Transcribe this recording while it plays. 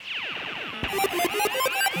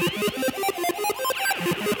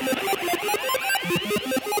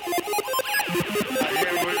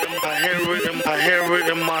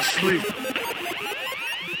my sleep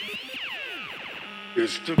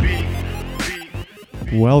is to be.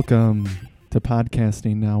 Welcome to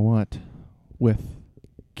Podcasting Now What with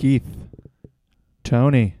Keith,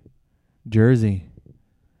 Tony, Jersey,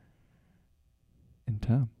 and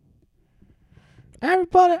Tom.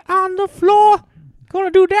 Everybody on the floor, gonna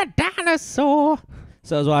do that dinosaur.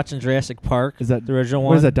 So I was watching Jurassic Park. Is that the original one?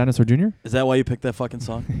 What is that, Dinosaur Jr.? Is that why you picked that fucking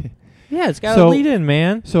song? Yeah, it's got So- a lead in,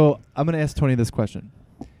 man. So I'm going to ask Tony this question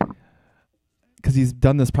because he's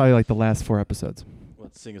done this probably like the last 4 episodes.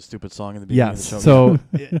 Let's sing a stupid song in the beginning Yes. of the show.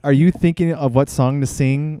 So are you thinking of what song to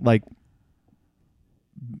sing like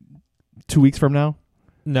 2 weeks from now?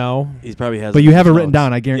 No. He probably has. But it you in have it his written notes.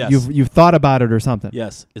 down. I guarantee Yes. you've thought about it or something.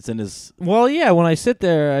 Yes, it's in his. Well, yeah, when I sit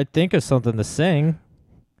there, I think of something to sing.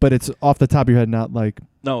 But it's off the top of your head, not like.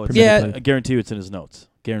 No, it's Yeah. I guarantee you it's in his notes.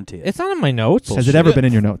 Guarantee it. It's not in my notes. Has it ever been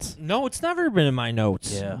in your notes? No, it's never been in my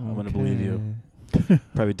notes. Yeah, I'm gonna believe you. Okay.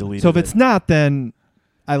 Probably deleted. So if it. it's not, then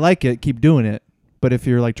I like it. Keep doing it. But if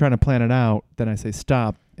you're like trying to plan it out, then I say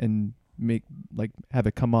stop and have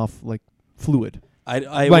it come off like fluid. I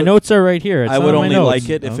My would, notes are right here. It's I not would in my only notes. like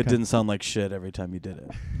it if Okay. it didn't sound like shit every time you did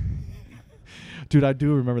it. Dude, I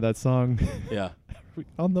do remember that song. Yeah.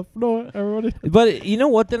 On the floor, everybody. But you know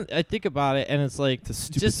what? Then I think about it, and it's like It's a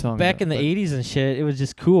stupid just song, back though, in the but- 80s and shit, it was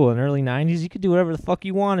just cool. In early 90s, you could do whatever the fuck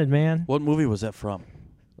you wanted, man. What movie was that from?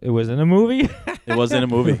 It was in a movie. It was in a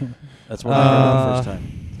movie. That's what I heard the first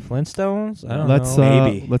time. Flintstones? I don't Let's know.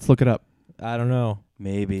 Maybe. let's look it up. I don't know.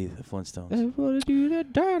 Maybe the Flintstones. Everybody do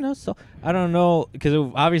that dinosaur. I don't know, because it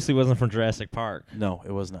obviously wasn't from Jurassic Park. No,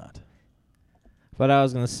 it was not. But I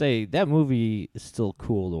was going to say, that movie is still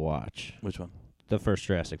cool to watch. Which one? The first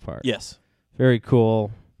Jurassic Park. Yes. Very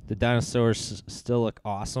cool. The dinosaurs still look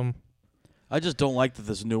awesome. I just don't like that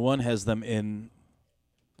this new one has them in,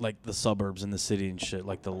 like, the suburbs in the city and shit.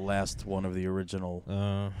 Like the last one of the original.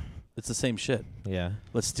 It's the same shit. Yeah.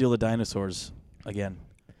 Let's steal the dinosaurs again.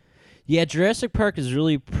 Yeah, Jurassic Park is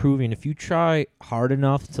really proving if you try hard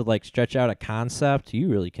enough to like stretch out a concept, you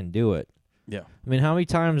really can do it. Yeah. I mean, how many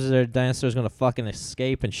times are dinosaurs gonna fucking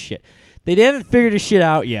escape and shit? They didn't figure this shit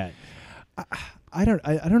out yet. I don't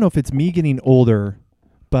know if it's me getting older,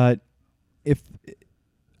 but if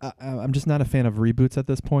I'm just not a fan of reboots at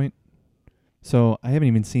this point. So I haven't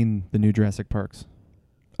even seen the new Jurassic Parks.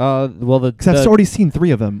 Well, Because I've already seen 3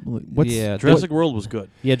 of them. What's yeah, Jurassic World was good.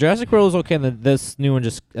 yeah, Jurassic World was okay. And this new one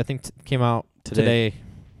just I think came out today.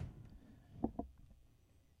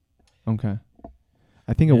 Okay.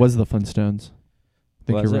 I think it Yeah. was the Flintstones. I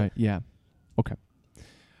think Was you're it? right. Yeah. Okay.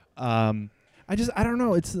 I don't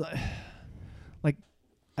know. It's like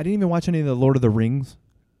I didn't even watch any of the Lord of the Rings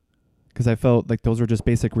because I felt like those were just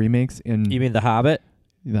basic remakes in You mean The Hobbit?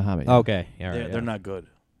 The Hobbit. Okay, yeah, all right, They're not good.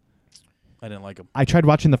 I didn't like them. I tried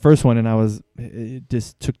watching the first one and it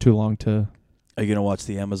just took too long to. Are you gonna watch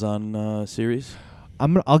the Amazon series?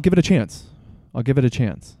 I'll give it a chance.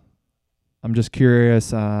 I'm just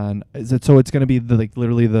curious on is it so it's going to be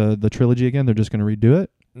literally the trilogy again? They're just going to redo it,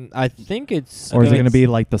 I think it's. or is it going to it's- be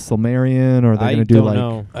like the Silmarillion, or they're I going to do don't like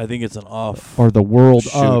know. I think it's an off. or the world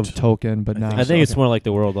Shoot. of Tolkien, but I not. think I think it's Okay. more like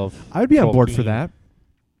the world of. I would be on board for Tolkien. that.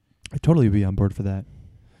 I'd totally be on board for that.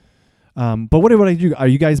 But what do I do? Are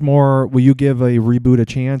you guys more? Will you give a reboot a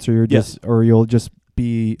chance, or you're Yes. just, or you'll just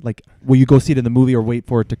be like? Will you go see it in the movie, or wait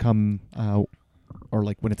for it to come out, or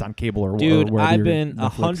like when it's on cable, or Dude, or wherever I've you're- been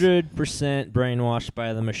Netflix? 100% brainwashed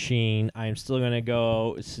by the machine. I'm still gonna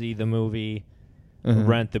go see the movie, Uh-huh.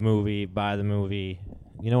 rent the movie, buy the movie.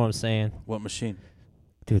 You know what I'm saying, What machine?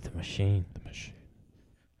 dude? The machine.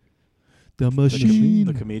 The The, machine.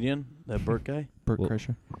 the comedian, that Burt guy. Burt Well-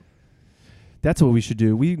 Kreischer. That's what we should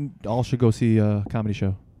do. We all should go see a comedy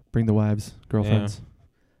show. Bring the wives, girlfriends,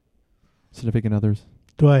 significant others.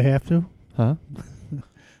 Do I have to? Huh?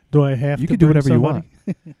 Do I have to? You can do bring whatever you somebody?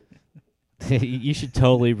 want. You should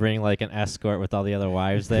totally bring like an escort with all the other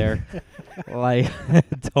wives there. Like,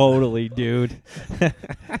 totally, dude.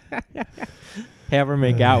 Have her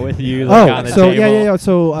make out with you. Like, on the so table. yeah.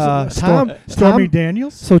 So Stormy Tom,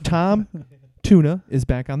 Daniels. so Tom Tuna is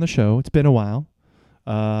back on the show. It's been a while.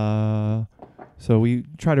 So we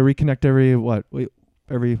try to reconnect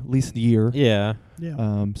every at least year. Yeah.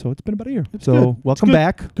 Yeah. So it's been about a year. It's so good. welcome It's good.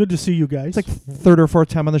 back. Good to see you guys. It's like 3rd or 4th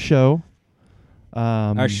time on the show.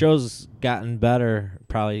 Our show's gotten better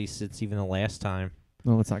probably since even the last time.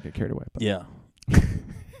 Well, let's not get carried away. But Yeah.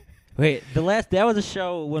 Wait, that was a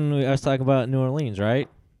show when I was talking about New Orleans, right?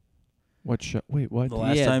 what show? Wait, what? The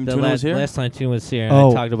last time Tuna was here? Last time Tuna was here, and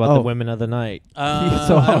Oh, I talked about the women of the night. So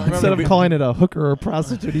I don't instead remember of calling it a hooker or a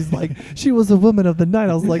prostitute, he's like, she was a woman of the night.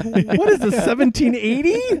 I was like, what is this,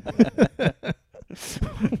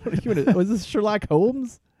 1780? Was this Sherlock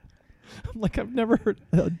Holmes? I'm like, I've never heard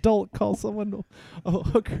an adult call someone a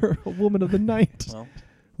hooker a woman of the night. Well,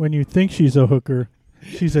 When you think she's a hooker,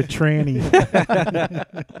 she's a tranny.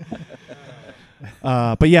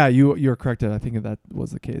 But yeah, you're correct. I think that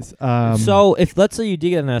was the case. So if let's say you did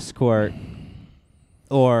get an escort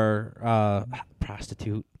or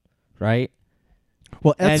prostitute, right?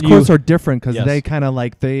 well, and escorts you- are different because Yes. they kind of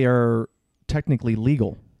like they are technically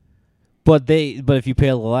legal. But if you pay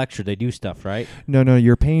a little extra, they do stuff, right? No,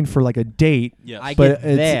 you're paying for like a date, yes. I but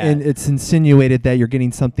get that. it's insinuated that you're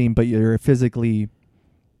getting something, but you're physically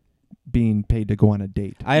being paid to go on a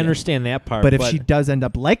date. I understand that part. But if she does end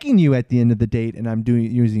up liking you at the end of the date, and I'm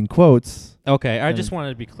using quotes, okay, I then- just wanted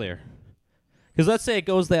to be clear. Because let's say it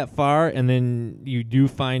goes that far, and then you do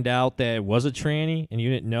find out that it was a tranny, and you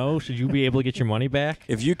didn't know. Should you be able to get your money back?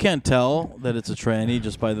 If you can't tell that it's a tranny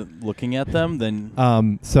just by looking at them, then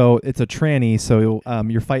so it's a tranny, so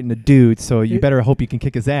you're fighting a dude, so you better hope you can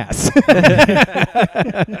kick his ass.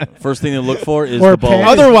 first thing to look for is Or the bulge. pay-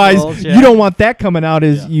 Otherwise, Bulge, yeah. you don't want that coming out.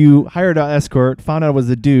 Is Yeah. you hired an escort, found out it was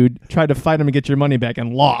a dude, tried to fight him and get your money back,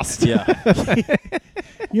 and lost. Yeah,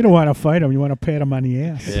 You don't want to fight him. You want to pat him on the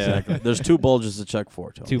ass. Yeah. exactly. There's two bulges to check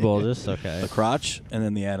for. Tony. Two bulges, okay. The crotch and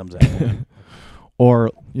then the Adam's apple.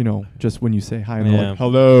 Or just when you say hi and they're Yeah. like,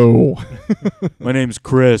 hello. My name's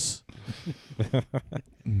Chris.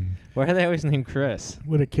 Why are they always named Chris?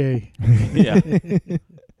 With a K. Yeah,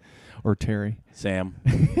 Or Terry. Sam.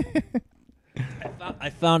 I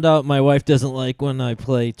found out my wife doesn't like when I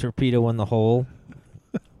play torpedo in the hole.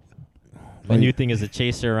 My new thing is to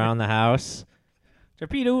chase her around the house.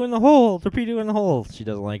 Torpedo in the hole, torpedo in the hole. She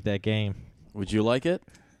doesn't like that game. Would you like it?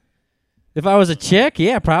 If I was a chick,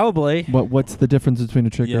 yeah, probably. What's the difference between a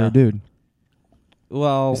chick or Yeah. a dude?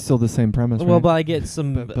 Well, It's still the same premise, well, right? but I get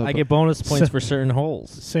some. But- I get bonus points So- for certain holes.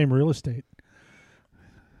 Same real estate.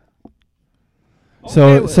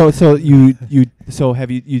 So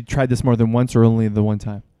have you tried this more than once or only the one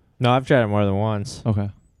time? No, I've tried it more than once. Okay.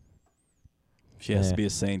 She has Yeah. to be a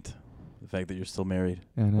saint. The fact that you're still married.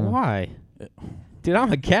 Yeah, I know. Why? Yeah. Dude,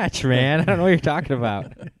 I'm a catch, man. I don't know what you're talking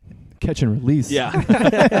about. Catch and release. Yeah.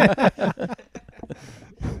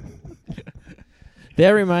 That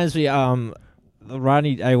reminds me,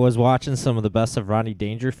 Rodney. I was watching some of the best of Rodney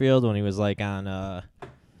Dangerfield when he was like on,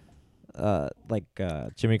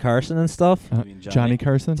 Jimmy Carson and stuff. Uh, You mean Johnny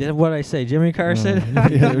Carson? Did what I say, Jimmy Carson? Yeah,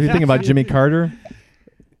 you thinking about Jimmy Carter?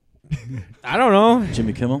 I don't know.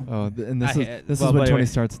 Jimmy Kimmel. Oh, and this I- is this well, is when but Tony anyway.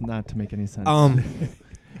 starts not to make any sense. I'm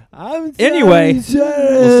Anyway. We'll see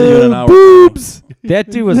you in an hour. Boobs. that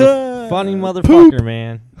dude was a funny motherfucker,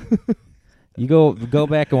 man. You go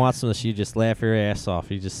back and watch some of this, you just laugh your ass off.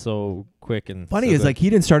 He's just so quick and Funny so is good. like he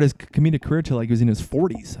didn't start his comedic career till like he was in his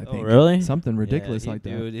 40s. I Oh, think. really? Something ridiculous Yeah, like that.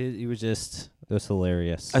 dude, he was just it was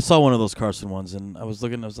hilarious. I saw one of those Carson ones, and I was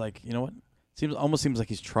looking. I was like, you know what? Almost seems like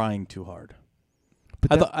he's trying too hard.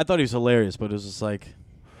 But I thought he was hilarious, but it was just like,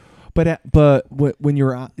 when you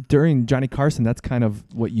were during Johnny Carson, that's kind of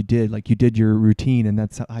what you did. Like you did your routine, and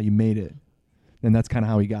that's how you made it. And that's kind of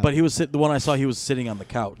how he got. but it. he was the one I saw. He was sitting on the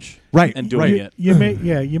couch, right and doing right. it.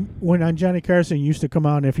 You when on Johnny Carson you used to come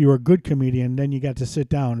out, and if you were a good comedian, then you got to sit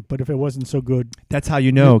down. But if it wasn't so good, That's how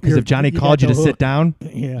you know. Because You're- if Johnny you called got you to the sit hook. down,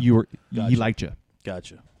 yeah, he Gotcha. liked you.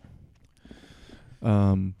 Gotcha.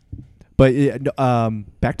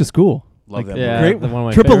 Back to school. Love Like, that. yeah, movie. Great. one of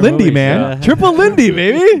my Triple favorite Lindy, movies, man. yeah. Triple Lindy,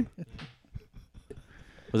 baby.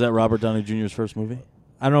 Was that Robert Downey Jr.'s first movie?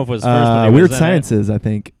 I don't know if it was first, but he Weird was in Sciences, I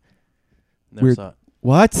think. Never Weird- saw it.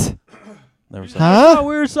 What? Never saw it. Huh? Oh,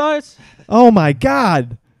 Weird Science. Oh my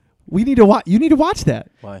God. We need to watch. You need to watch that.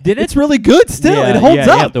 it. Why? Did it? It's really good. Still, Yeah, it holds yeah,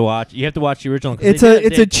 You have up. to watch. You have to watch the original. 'cause It's they a did-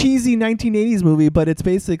 it's they- a cheesy 1980s movie, but it's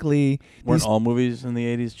basically Weren't these- all movies in the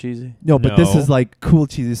 80s cheesy? no, but this No. is like cool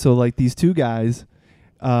cheesy. So like these two guys,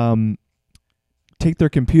 take their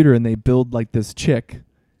computer and they build like this chick,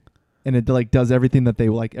 and it like does everything that they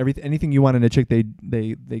like. Anything you want in a chick, they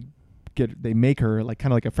make her like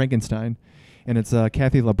kind of like a Frankenstein, and it's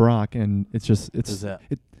Kathy LeBrock, and it's Is that?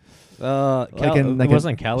 it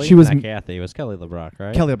wasn't Kelly. she was Not m- Kathy. It was Kelly LeBrock,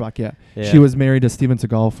 right? Kelly LeBrock. Yeah. Yeah. She was married to Steven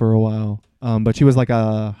Seagal for a while, but she was like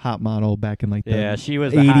a hot model back in like the Yeah, she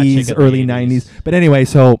was the hot chick 80s, of the early 80s. 90s. But anyway,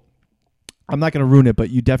 so I'm not going to ruin it, but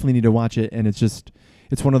you definitely need to watch it. And it's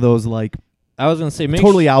one of those like I was gonna say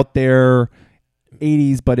totally out there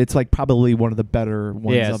 80s, but it's like probably one of the better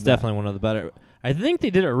ones. Yeah, of it's that. definitely one of the better. I think they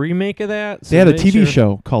did a remake of that. They had a make TV sure-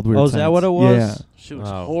 show called Weird Oh, is that Science. what it was? Yeah. She looks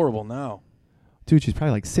Oh. horrible now. Dude, she's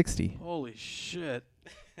probably like 60. Holy shit.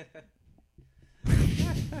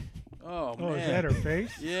 Oh, Oh, man. is that her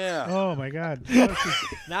face? Yeah. Oh my God.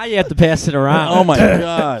 Now you have to pass it around. Oh, my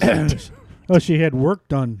God. Oh, she had work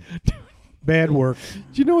done. Bad work.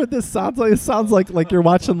 Do you know what this sounds like? It sounds like you're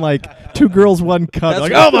watching like Two Girls One Cup. That's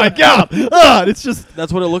Like, what- oh my god! It's just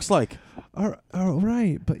That's what it looks like. all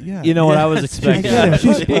right, but yeah, You know what I was I expecting? get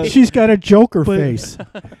it. Yeah. She's got a Joker But- face.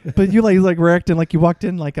 but you like we're acting like you walked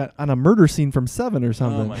in like on a murder scene from Seven or Oh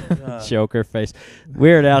something. my god. Joker face.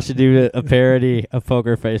 Weird Al should do a parody of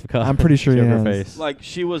Poker Face. I'm pretty sure he Joker has. Face. Like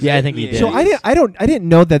she was. Yeah, I in think he the did. So I didn't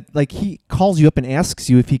know that like he calls you up and asks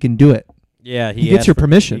you if he can do it. Yeah, He gets asked your for-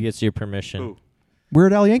 permission. He gets your permission. Who?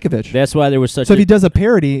 Weird Al Yankovic. That's why there was such. So if a, he does a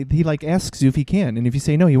parody, he like asks you if he can, and if you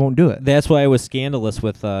say no, he won't do it. That's why it was scandalous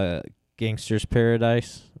with Gangster's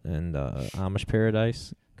Paradise and Amish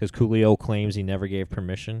Paradise, because Coolio claims he never gave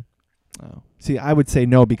permission. Oh. See, I would say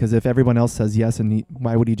no because if everyone else says yes, and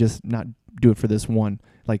why would he just not do it for this one?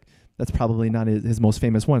 Like that's probably not his most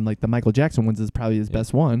famous one. Like the Michael Jackson ones is probably his Yeah.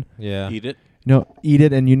 best one. Yeah. Eat it. No, eat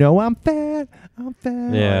it, and you know I'm fat.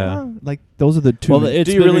 Yeah. Like those are the two. Well, it's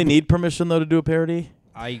Do you been really rep- need permission though to do a parody?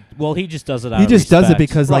 He just does it. Out he of just does it respect.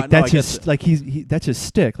 because Right, like no, I that's guess his like that's his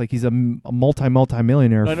stick. Like he's a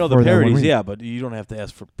multi-millionaire. I know the for that one parodies, reason. yeah, but you don't have to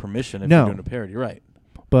ask for permission if No. you're doing a parody, right?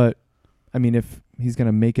 But I mean, if he's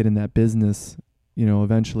gonna make it in that business,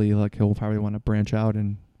 eventually, like he'll probably want to branch out,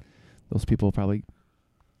 and those people will probably,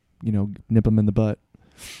 nip him in the butt.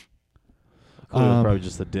 Coolio was probably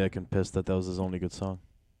just a dick and pissed that was his only good song.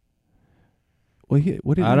 Well,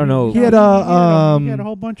 what did I don't know. He had he had a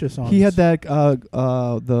whole bunch of songs. he had that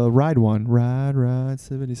the ride one, ride,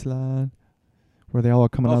 city slide, where they all are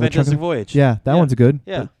coming out of the truck. Fantastic Voyage. Yeah, that Yeah. one's good.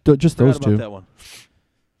 Yeah. Just Forgot those about two. that one.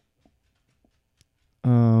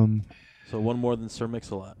 So one more than Sir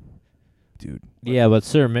Mix-a-Lot. Dude, Yeah, but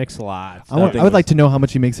Sir Mix-a-Lot. I would thing like was- to know how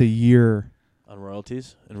much he makes a year. On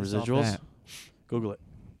royalties and Just off residuals. that. Google it.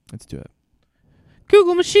 Let's do it.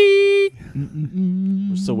 Google machine.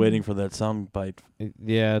 We're still waiting for that sound bite.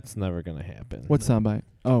 Yeah, it's never gonna happen. What soundbite?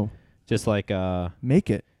 Oh, Just like make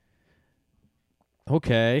it.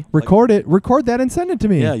 okay. Record it. Record that and send it to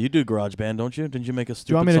me. Yeah, you do GarageBand, don't you? Didn't you make a stupid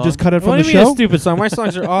Do you want me to song? just cut it What from do the you mean a show? stupid song? My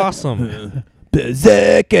songs are awesome.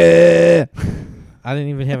 Berserker. I didn't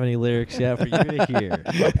even have any lyrics yet for you to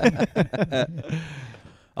hear.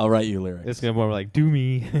 I'll write you lyrics. It's gonna be more like, "Do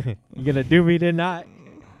me, you gonna do me tonight?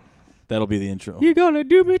 That'll be the intro. You gonna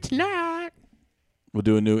do me tonight?" We'll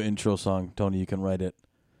do a new intro song. Tony, you can write it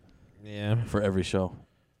Yeah. for every show.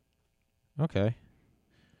 Okay.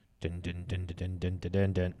 Dun, dun, dun, dun, dun, dun,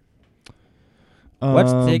 dun, dun.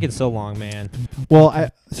 What's taking so long, man? Well,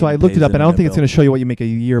 I looked it up, and I don't think it's Bill. going to show you what you make a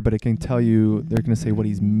year, but it can tell you. They're going to say what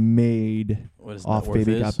he's made What his off net worth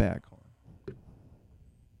Baby is. Got Back.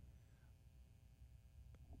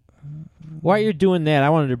 While you're doing that, I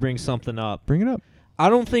wanted to bring something up. Bring it up. I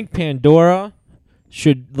don't think Pandora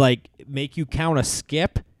should like make you count a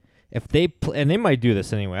skip if they and they might do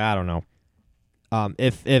this anyway. I don't know.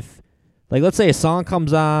 If like let's say a song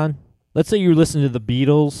comes on, let's say you're listening to the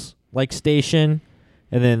Beatles like station,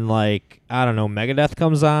 and then like I don't know Megadeth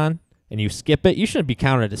comes on and you skip it, you shouldn't be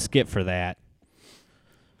counted a skip for that.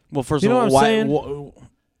 Well, first You of know all, what I'm saying?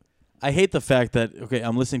 I hate the fact that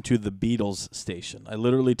I'm listening to the Beatles station. I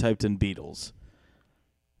literally typed in Beatles.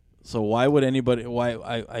 So why would anybody? Why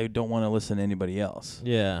I don't want to listen to anybody else.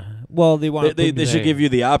 Yeah. Well, they want They should give you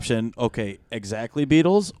the option. Okay, exactly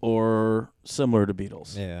Beatles or similar to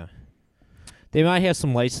Beatles. Yeah. They might have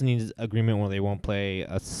some licensing agreement where they won't play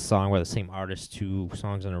a song by the same artist 2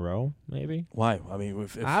 songs in a row, maybe. Why? I mean,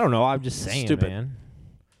 if I don't know. I'm just saying, stupid. man.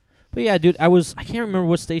 But yeah, dude, I can't remember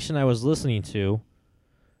what station I was listening to,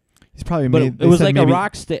 He's probably but made. it was they said like a maybe-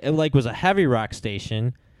 rock it like was a heavy rock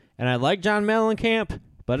station, and I like John Mellencamp,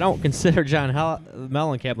 but I don't consider John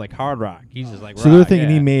Mellencamp like hard rock. He's just like So rock. they're thinking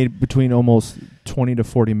yeah. he made between almost $20 to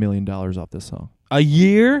 $40 million off this song. a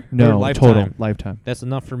year. Or No, lifetime? total lifetime. That's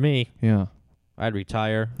enough for me. Yeah, I'd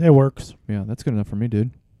retire. It works. yeah, that's good enough for me,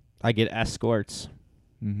 dude. I get escorts.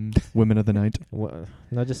 Women of the night.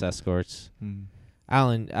 Not just escorts. Mm.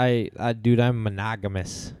 Alan, dude, I'm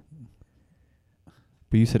monogamous.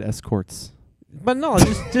 But you said escorts. But no,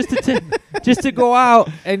 just just to go out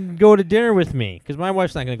and go to dinner with me, because my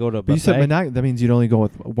wife's not gonna go to a But you said buffet. that means you'd only go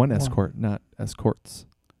with one escort, not escorts.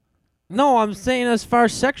 No, I'm saying as far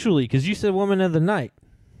as sexually, because you said woman of the night.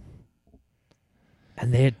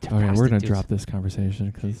 And they had Okay, we're gonna prostitutes. drop this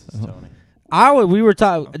conversation because Jesus, Tony. We were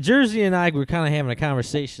talking. Jersey and I were kind of having a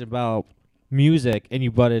conversation about music, and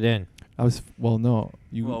you butted in. I was no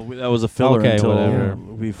you. Well, that was a filler Okay, until whatever.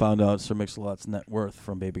 we found out Sir Mix-a-Lot's net worth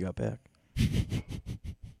from Baby Got Back.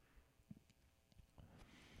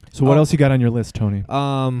 So what else you got on your list, Tony?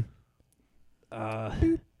 Yeah,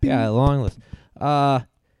 long list. The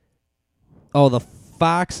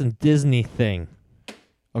Fox and Disney thing.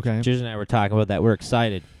 Okay. Jersey and I were talking about that. We're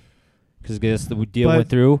excited. because the deal But went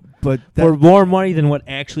through But for more money than what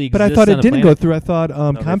actually exists. but I thought on it the didn't go planet. through. I thought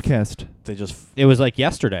they Comcast. They just It was like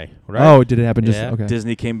yesterday, right? Oh, did it happen? Just Yeah. okay.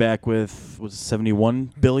 Disney came back with was it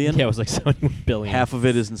 71 billion. Yeah, it was like 71 billion. Half of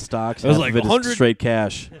it is in stocks. It was half like of it is 100 straight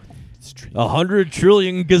cash. 100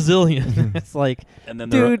 trillion gazillion. It's like, And then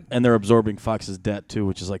Dude. they're absorbing Fox's debt too,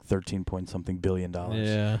 which is like 13 point something billion dollars.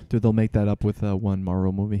 yeah, Dude, they'll make that up with one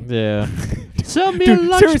Marvel movie. yeah. Sell me a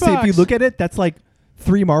Dude, seriously, if you lunchbox. look at it, that's like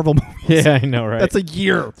 3 Marvel movies. Yeah, I know, right? That's a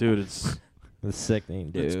year. Dude, it's sickening,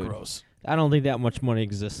 dude. it's gross. I don't think that much money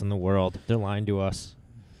exists in the world. They're lying to us.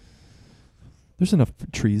 There's enough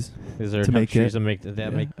trees. Is there To enough make trees it. to make that Yeah.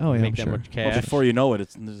 make, Oh, yeah, make I'm that sure. much Well, cash? before you know it,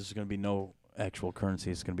 there's going to be no actual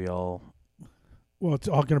currency. It's going to be all Well, it's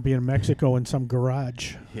all going to be in Mexico in some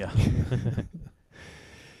garage. yeah.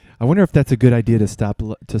 I wonder if that's a good idea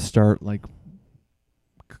to start like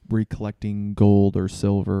recollecting gold or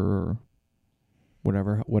silver or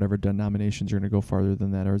whatever denominations are going to go farther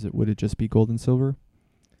than that, or would it just be gold and silver?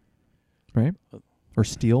 Right? Or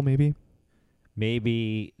steel maybe?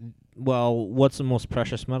 Maybe. Well, what's the most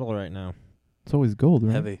precious metal right now? It's always gold,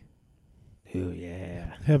 right? Heavy. Oh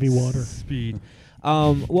yeah, Heavy water. speed.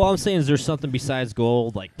 Well, I'm saying is there something besides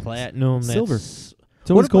gold, like platinum? Silver. That's,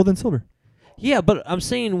 It's always What gold and silver. yeah, but I'm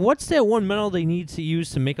saying, what's that one metal they need to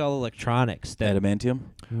use to make all Adamantium. electronics? You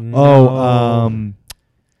You know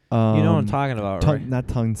know what I'm talking about, right? Not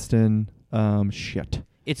tungsten. Shit.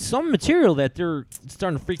 It's some material that they're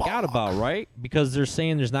starting to freak out about, right? Because they're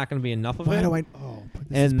saying there's not going to be enough of Why it. do I? Oh,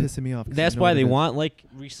 this And is pissing me off. 'cause I That's know why what they it is. want like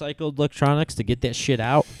recycled electronics to get that shit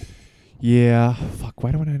out. Yeah. Fuck.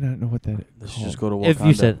 Why do I not know what that is? They should just go to Wakanda. If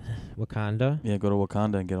you said Wakanda, yeah, go to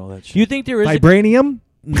Wakanda and get all that shit. do you think there is Vibranium.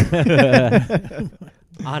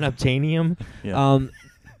 unobtainium? yeah.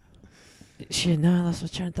 Shit, no, that's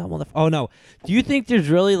what I'm trying to tell Oh no, do you think there's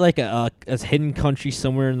really like a hidden country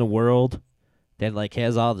somewhere in the world that like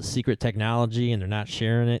has all the secret technology and they're not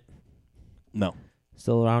sharing it? No.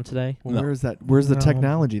 Still around today? Well, No. where is that? Where's the No.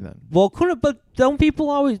 technology then? Well, couldn't but don't people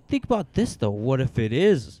always think about this though? What if it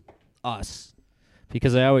is us?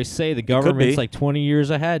 Because I always say the government's be. like 20 years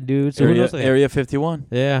ahead, dude. So who knows? Area 51.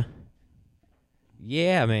 Yeah.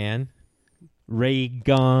 Yeah, man. Ray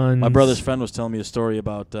guns. My brother's friend was telling me a story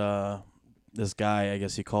about this guy. I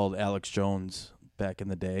guess he called Alex Jones back in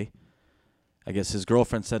the day. I guess his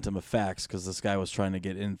girlfriend sent him a fax because this guy was trying to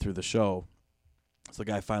get in through the show. So the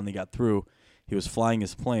guy finally got through. He was flying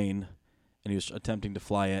his plane, and he was attempting to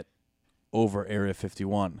fly it over Area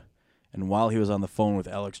 51. And while he was on the phone with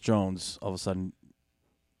Alex Jones, all of a sudden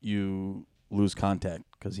you lose contact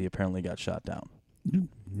because he apparently got shot down.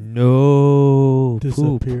 No. Poop.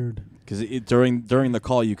 Disappeared. Because during the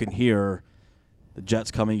call, you can hear the jets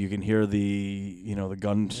coming. You can hear the the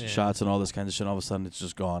gun Yeah. shots and all this kind of shit. All of a sudden, it's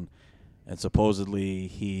just gone. And supposedly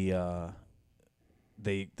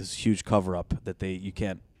this huge cover up that you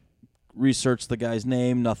can't research the guy's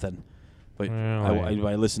name, nothing. But Really?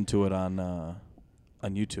 I listened to it on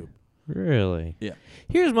YouTube. Really? Yeah.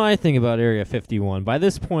 Here's my thing about Area 51. By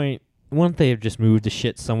this point, wouldn't they have just moved the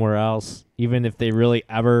shit somewhere else? Even if they really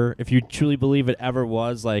if you truly believe it ever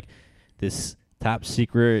was like this top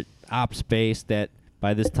secret ops base, that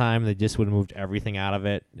by this time they just would have moved everything out of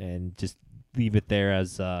it and just leave it there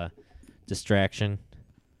as a distraction.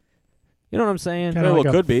 You know what I'm saying? Kinda Very well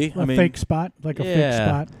like a could be. A I mean, fake spot, like a fake Yeah.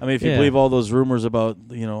 spot. I mean, if you Yeah. believe all those rumors about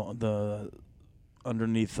the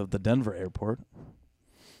underneath of the Denver airport,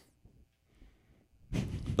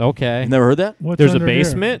 Okay. you never heard that? What's There's a under there?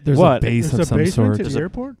 basement? There's What? a base There's of a some basement sort. to There's the a-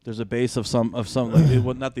 airport. There's a base of some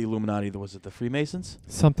well, not the Illuminati. Was it the Freemasons?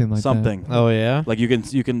 Something like Something. Oh, yeah? Like you can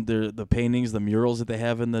the paintings, the murals that they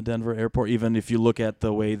have in the Denver airport. Even if you look at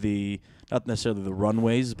the way not necessarily the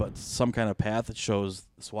runways, but some kind of path that shows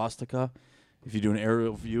swastika. If you do an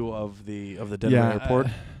aerial view of the Denver Yeah, airport,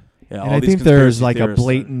 yeah, And all I these think there's conspiracy like a theorists are-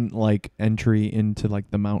 blatant like entry into like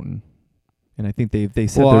the mountain, and I think they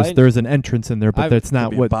said Well, there's an entrance in there, but I've- that's could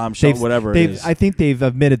not be a what bomb shell, they've whatever it they've. is. I think they've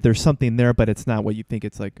admitted there's something there, but it's not what you think.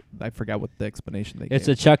 It's like I forgot what the explanation they It's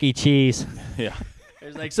gave. a Chuck E. Cheese. Yeah,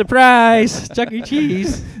 There's like, surprise! Chuck E.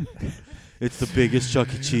 Cheese. it's the biggest Chuck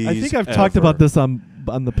E. Cheese. I think I've talked about this on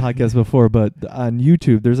the podcast before, but on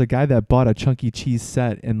YouTube, there's a guy that bought a Chuck E. Cheese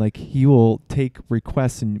set, and like he will take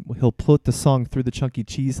requests and he'll put the song through the Chuck E.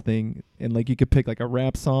 Cheese thing, and like you could pick like a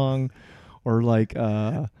rap song or like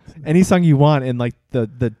any song you want, and like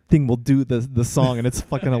the thing will do the song, and it's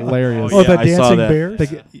fucking hilarious. Oh, yeah, the I saw dancing that. bears.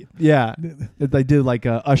 Like, yeah, they do like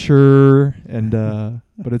Usher, and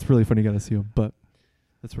but it's really funny. You gotta see them, but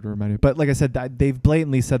that's what it reminded me. But like I said, they've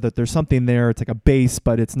blatantly said that there's something there. It's like a base,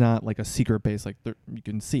 but it's not like a secret base. Like you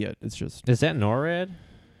can see it. It's just Is that NORAD?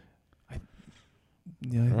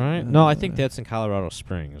 Yeah, Right? No, I think that's in Colorado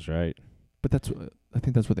Springs, right? But I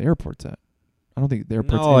think that's where the airport's at. I don't think the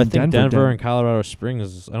airport's No, in I think Denver. Denver and Colorado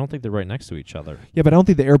Springs. I don't think they're right next to each other. Yeah, but I don't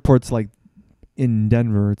think the airport's like in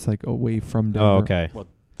Denver. It's like away from Denver. Oh, okay.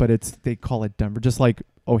 But they call it Denver, just like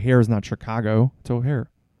O'Hare is not Chicago. It's O'Hare.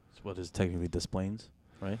 It's what is technically Des Plaines,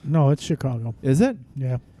 right? No, it's Chicago. Is it?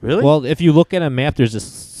 Yeah. Really? Well, if you look at a map, there's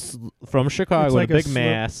this from Chicago, It's like a big a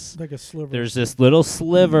mass. It's like a sliver. There's this little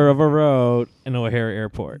sliver of a road in O'Hare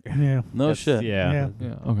Airport. Yeah. no That's- shit. Yeah.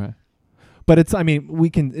 Yeah. Okay. But it's. I mean,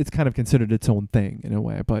 it's kind of considered its own thing in a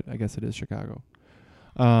way. But I guess it is Chicago.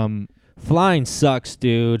 Flying sucks,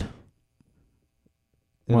 dude.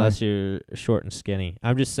 Why? Unless you're short and skinny.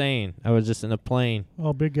 I'm just saying. I was just in a plane.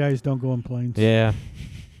 Oh, big guys don't go in planes. Yeah.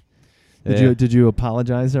 Did you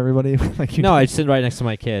apologize to everybody? Like you No, did? I sit right next to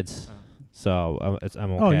my kids, so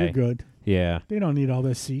I'm okay. Oh, you're good. Yeah. They don't need all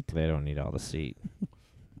this seat. They don't need all the seat.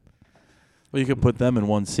 Well, you could put them in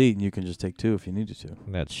one seat, and you can just take two if you needed to.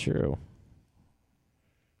 That's true.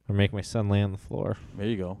 Or make my son lay on the floor. There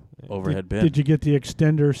you go. Yeah. Overhead bin. Did you get the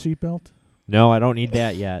extender seatbelt? No, I don't need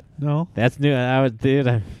that yet. No. That's new.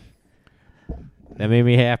 That made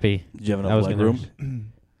me happy. Did you have I enough was leg gonna-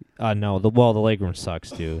 room? No, the leg room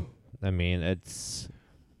sucks, dude. I mean, it's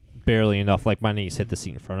barely enough. Like my knees hit the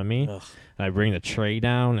seat in front of me, Ugh. and I bring the tray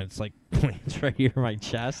down. And it's like it's right here in my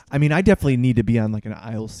chest. I mean, I definitely need to be on like an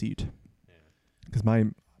aisle seat because my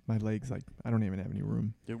legs, like, I don't even have any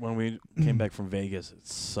room. Dude, when we came back from Vegas, it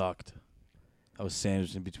sucked. I was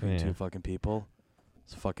sandwiched in between Yeah. two fucking people.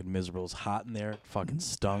 It's fucking miserable. It was hot in there. It fucking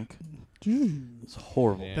stunk. Jeez. It's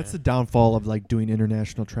horrible. Yeah. That's the downfall of like doing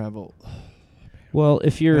international travel. Well,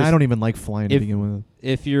 if you're And I don't even like flying to if- begin with.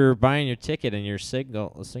 if you're buying your ticket and you're I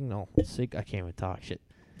can't even talk shit.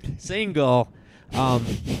 Single,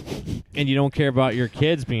 and you don't care about your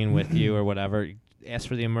kids being with you or whatever, ask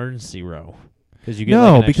for the emergency row. Because you get No, like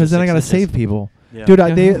an extra because then I 6 gotta inches. save people, Yeah. dude.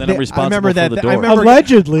 Yeah. They Then I'm I responsible remember for that. the I door. remember,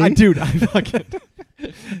 Allegedly. dude. I fucking.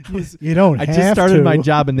 You don't I have just started to. my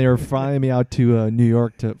job and they were flying me out to New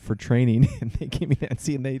York for training, and they gave me that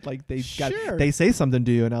seat and Sure. they say something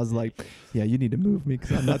to you, and I was like, yeah, you need to move me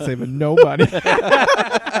because I'm not saving nobody.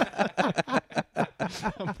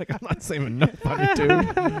 I'm like, I'm not saving nobody, dude.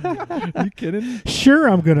 Are you kidding? Sure,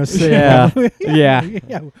 I'm gonna say. Yeah. Yeah.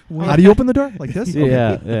 Yeah. How do you open the door? Like this? Okay.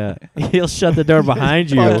 Yeah, yeah. He'll shut the door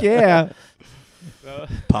behind you. Fuck yeah.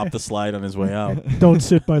 Pop the slide on his way out. Don't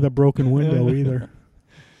sit by the broken window either.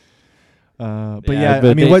 But Yeah, yeah,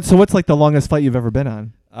 but I mean, they- what's like the longest flight you've ever been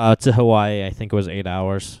on? To Hawaii, I think it was 8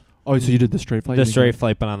 hours. Oh, so you did the straight flight? The You didn't straight go-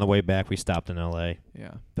 flight, but on the way back, we stopped in L.A.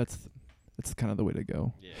 Yeah, that's kind of the way to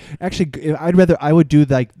go. Actually, I would do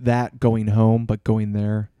like that going home, but going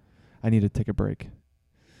there, I need to take a break.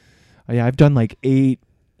 Yeah, I've done like 8.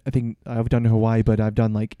 I think I've done Hawaii, but I've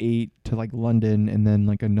done like 8 to like London, and then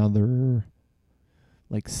like another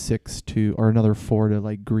like 6 to, or another 4 to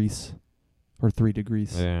like Greece, or 3 to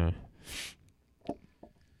Greece. Yeah.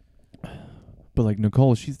 But like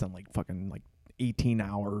Nicole, she's done like fucking like 18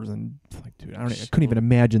 hours, and it's like, dude, I couldn't even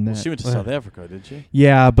imagine that. Well, she went to South Africa, did she?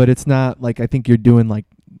 Yeah, but it's not like, I think you're doing like,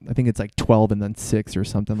 I think it's like 12 and then 6 or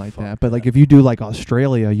something like Fuck that. But like that. if you do like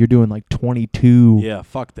Australia, you're doing like 22. Yeah,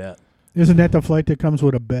 fuck that. Isn't that the flight that comes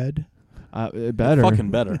with a bed? Better. Fucking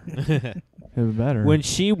better. Better. When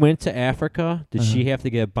she went to Africa, did she Uh-huh. have to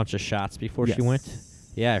get a bunch of shots before she Yes. went?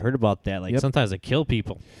 Yeah, I heard about that. Like Yep. sometimes they kill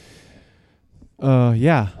people.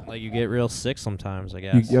 Yeah. Like you get real sick sometimes, I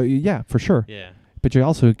guess. Yeah, for sure. Yeah. But you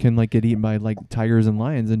also can like get eaten by like tigers and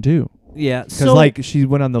lions and too. Yeah. Because So like she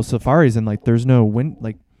went on those safaris and like there's no wind,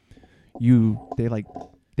 like they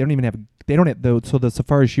don't even have, they don't have those. So the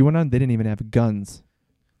safaris she went on, they didn't even have guns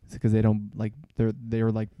because they don't like, they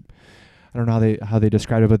were like, I don't know how they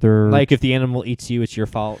describe it, but they're like if the animal eats you, it's your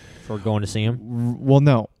fault for going to see him. well,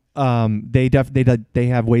 no. They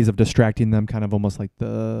have ways of distracting them, kind of almost like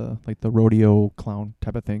the rodeo clown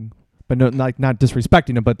type of thing. But no, like not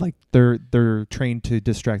disrespecting them, but like they're trained to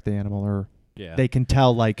distract the animal, or Yeah. they can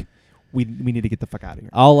tell like we need to get the fuck out of here.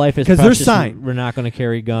 All life is 'Cause precious. there's sign. We're not going to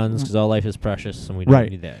carry guns because all life is precious, and we don't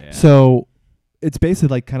Right. need that. Yeah. So it's basically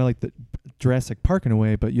like kind of like the Jurassic Park in a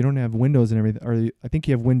way, but you don't have windows and everything. Or I think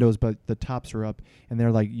you have windows, but the tops are up, and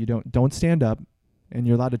they're like you don't stand up, and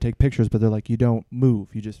you're allowed to take pictures, but they're like you don't move.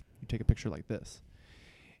 You take a picture like this.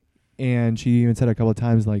 And she even said a couple of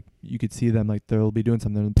times like you could see them like they'll be doing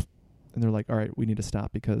something, and they're like, all right, we need to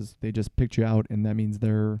stop because they just picked you out, and that means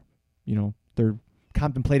they're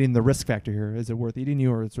contemplating the risk factor here. Is it worth eating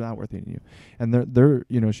you, or is it not worth eating you? And they're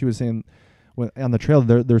she was saying. On the trail,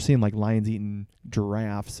 they're seeing like lions eating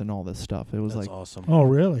giraffes and all this stuff. It was That's like, awesome. Oh,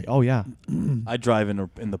 really? oh yeah. I drive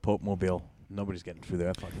in the Pope Mobile. Nobody's getting through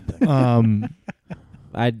that fucking thing.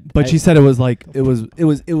 But she said it was like it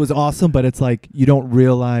was awesome, but it's like you don't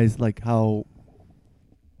realize like how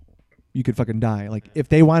you could fucking die. Like if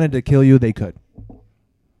they wanted to kill you, they could.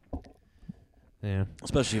 Yeah.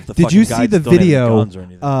 Especially if the Did fucking you see guides the don't have any video guns or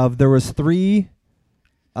anything. of there was 3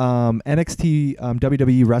 NXT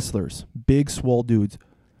WWE wrestlers, big swole dudes,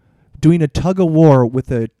 doing a tug of war with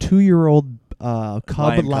a 2-year-old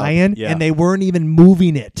cub lion, yeah. and they weren't even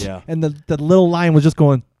moving it. Yeah. And the little lion was just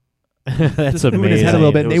going That's just moving his head a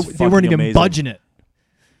little bit. It And was they weren't fucking even amazing. budging it.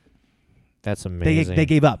 That's They amazing. they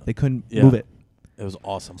gave up. They couldn't Yeah. move it. It was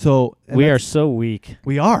awesome. So and we are that's- so weak.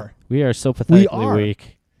 we are We are so pathetically are.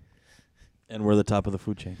 weak. And we're the top of the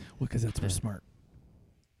food chain. because that's we're Yeah. smart.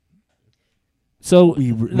 So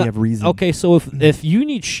We no- have reason. okay, so if you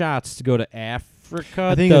need shots to go to Africa,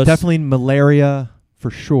 I think definitely malaria for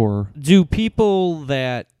sure. do people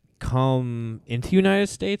that come into the United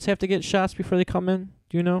States have to get shots before they come in?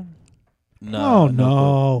 Do you know? Oh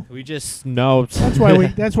no. We just know. That's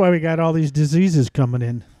why we got all these diseases coming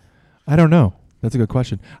in. I don't know. That's a good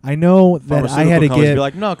question. I know that I had to get Be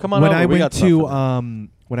like, no, come on when over. I we went got stuff to for that."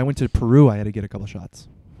 when I went to Peru, I had to get a couple shots.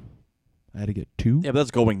 I had to get 2. Yeah, but that's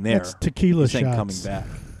going there. That's tequila This ain't shots. coming back.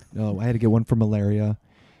 No, I had to get one for malaria,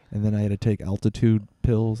 and then I had to take altitude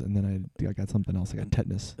pills, and then I got something else. I got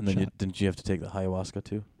tetanus. And then shot. didn't you have to take the ayahuasca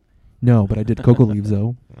too? No, but I did cocoa leaves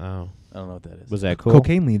though. Oh, I don't know what that is. was that cool?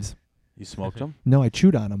 Cocaine leaves. You smoked them? No, I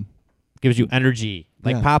chewed on them. Gives you energy,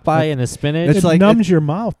 like Yeah. Popeye and his spinach. That's It like- numbs your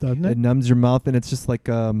mouth, doesn't It it? numbs your mouth, and it's just like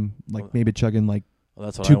maybe chugging like Well,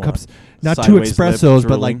 that's what 2 I want. cups, not 2 Sideways lip espressos,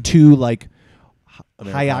 but like drooling. 2 like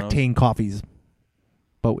high Americanos. octane coffees.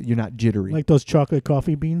 But you're not jittery. Like those chocolate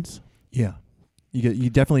coffee beans. Yeah, you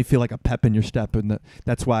definitely feel like a pep in your step, and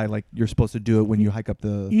that's why like you're supposed to do it when you hike up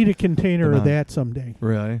the. Eat a container of Banana. that someday.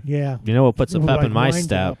 Really? Yeah. You know what puts a It'll, pep like, in my wind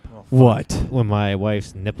step? up. Oh, fuck. What? When my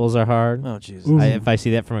wife's nipples are hard. Oh, Jesus. Ooh. If I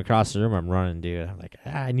see that from across the room, I'm running, dude. I'm like,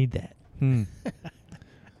 I need that. Hmm.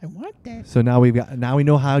 I want that. So now we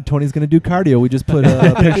know how Tony's gonna do cardio. We just put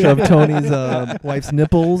a picture of Tony's wife's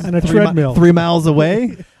nipples On a 3 treadmill. 3 miles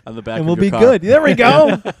away, On the back and of we'll your be car. good. There we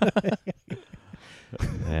go.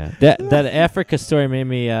 Yeah. That Africa story made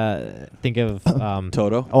me think of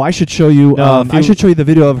Toto. Oh, I should show you. No, if I you- should show you the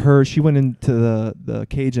video of her. She went into the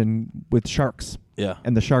cage and with sharks, Yeah.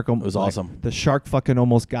 and the shark. It was awesome. The shark fucking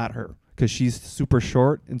almost got her because she's super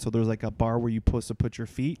short, and so there's like a bar where you're supposed to put your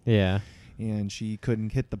feet, yeah. and she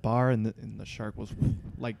couldn't hit the bar, and the shark was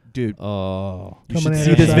like, dude, Oh. you Coming should at see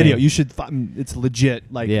her this side. video. You should. It's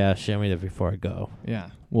legit. Like, Yeah, show me that before I go. yeah.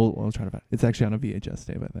 We'll try to find. It's actually on a VHS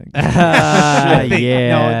tape, I think. Ah, think.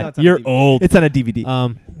 yeah. No, it's on You're DVD. old. It's on a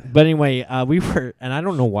DVD. But anyway, we were, and I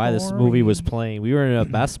don't know why this movie was Boring. playing. We were in a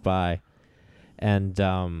Best Buy, and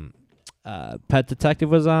Pet Detective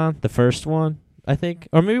was on, the first one, I think,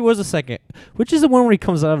 or maybe it was the second. Which is the one where he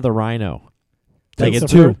comes out of the rhino? Like That's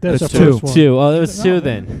it's the two. fir- That's That's the two. first one. two. Oh, it was No, two no.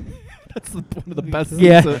 then. That's one of the best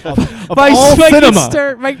Yeah. scenes of My all kids cinema.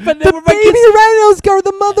 start. But The my baby kids, rhinos or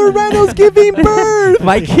the mother rhinos giving birth.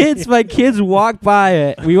 my kids walk by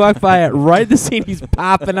it. We walk by it right at the scene. He's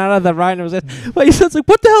popping out of the rhino's head. My son's like,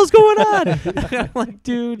 "What the hell's going on?" I'm like,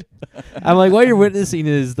 "Dude," I'm like, "What you're witnessing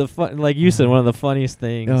is the fun." Like you said, one of the funniest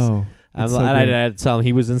things. Oh, I'm it's like, so and I great. had to tell him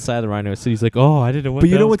he was inside the rhino, so he's like, "Oh, I didn't know what." But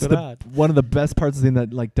you the know hell's what's going on. one of the best parts of the thing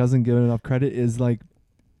that like doesn't get enough credit is like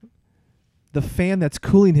the fan that's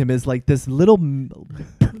cooling him is like this little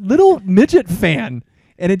midget fan,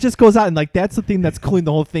 and it just goes out and like that's the thing that's cooling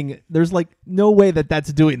the whole thing. There's like no way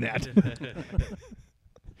that's doing that.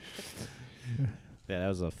 Yeah, that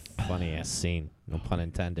was a funny ass scene. No pun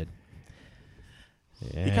intended.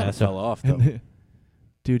 Yeah, He kind of so- fell off though. And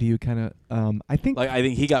dude, you kind of I think Like I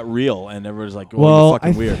think he got real, and everyone's like, "Oh, well, you're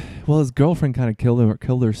fucking weird." well, his girlfriend kind of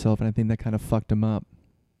killed herself, and I think that kind of fucked him up.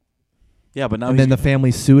 Yeah, but now And he's then the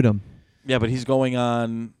family sued him. yeah, but he's going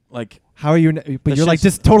on like How are you? But That's you're like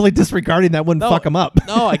just- just totally disregarding that wouldn't No, fuck him up.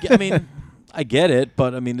 no. I mean, I get it,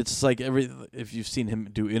 but I mean, it's like if you've seen him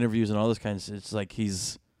do interviews and all this kind of, it's like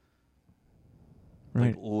he's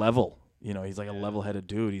Right. like level. You know, he's like a level-headed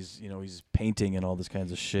dude. He's he's painting and all this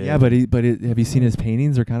kinds of shit. Yeah, but have you seen his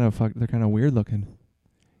paintings? They're kind of they're kind of weird looking,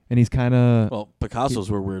 and he's kind of well, Picasso's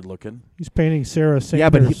were weird looking. He's painting Sarah Sanders. yeah,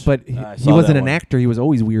 but he I saw wasn't that an one. actor. He was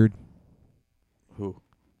always weird. Who?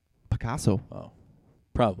 Picasso. Oh,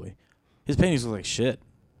 probably. His paintings look like shit.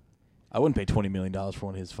 I wouldn't pay $20 million for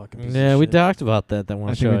one of his fucking pieces Yeah, of we shit. talked about that one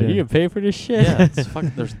I think show. we did. You can pay for this shit. Yeah, it's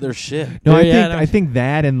fucking, they're shit. No, Yeah, I think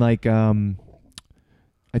that and like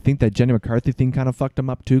I think that Jenny McCarthy thing kind of fucked him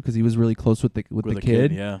up too because he was really close with the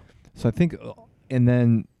kid. Yeah. So I think, and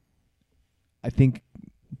then I think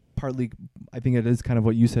partly, I think it is kind of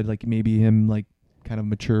what you said, like maybe him like kind of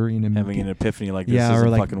maturing and Having an epiphany like this yeah, isn't or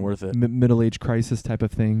like fucking worth it. middle age crisis type of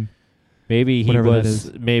thing. Maybe he Whatever that was.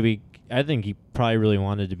 is. Maybe I think he probably really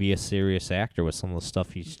wanted to be a serious actor with some of the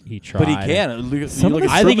stuff he tried. But he can. Look, Some you of look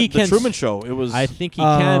the- at I think he the can Truman Show. It was. I think he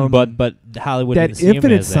can, Um, but Hollywood didn't That see him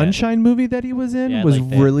Infinite as that. Sunshine movie that he was in Yeah, I was like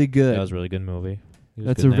that. really good. That was a really good movie. He was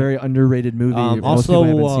That's good a in very underrated movie. that. Most Also,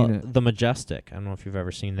 people haven't seen it. The Majestic. I don't know if you've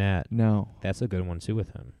ever seen that. No. That's a good one too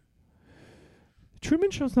with him.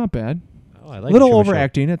 Truman Show's not bad. Oh, I like Little Truman Show.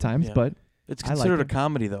 overacting at times, Yeah. but it's I like considered a it.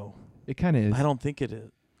 comedy though. it kind of is. I don't think it is.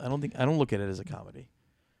 I don't look at it as a comedy.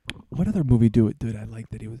 What other movie did I like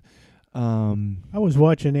that he was? I was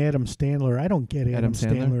watching Adam Sandler. I don't get Adam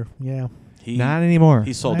Sandler? Sandler. Yeah. He Not anymore.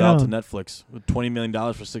 he sold I out to don't- Netflix with $20 million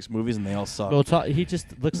for 6 movies, and they all suck. Well, he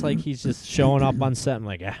just looks like he's just showing up on set. I'm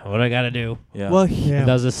like, what do I got to do? Yeah. Well, He Yeah.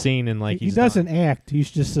 does a scene and like he he's doesn't done. act. He's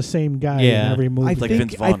just the same guy Yeah. in every movie. I Like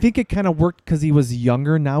Vince think Vaughn. it kind of worked because he was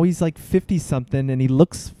younger. Now he's like 50 something, and he's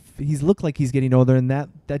looked like he's getting older, and that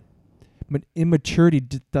immaturity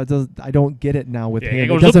I don't get it now with him.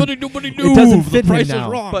 It doesn't fit him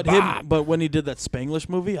now. But when he did that Spanglish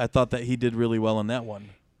movie, I thought that he did really well in that one.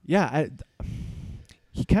 Yeah,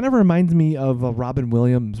 he kind of reminds me of Robin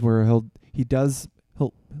Williams, where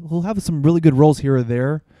he'll have some really good roles here or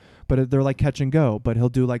there, but they're like catch and go. But he'll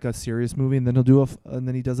do like a serious movie, and then and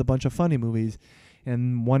then he does a bunch of funny movies,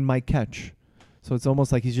 and one might catch. So it's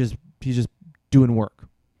almost like he's just doing work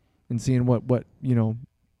and seeing what what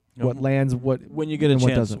lands, what When you get a and what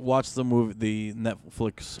chance, doesn't. watch the movie, the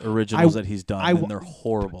Netflix originals that he's done, and they're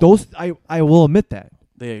horrible. Those I will admit that.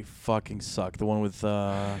 They fucking suck. The one with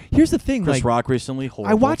Here's the thing, Chris like Rock recently,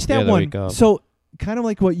 horrible. I watched Yeah, that there we one. go. So kind of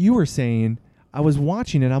like what you were saying, I was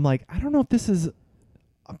watching it. I'm like, I don't know if this is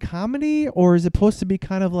a comedy or is it supposed to be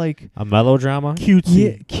kind of like A melodrama.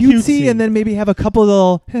 cutesy. cutesy, and then maybe have a couple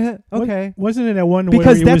little okay, Wasn't it that one?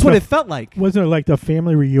 because where that's what the, it felt like. Wasn't it like the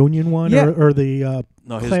family reunion one Yeah. or the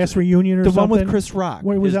No, class reunion or The something? one with Chris Rock.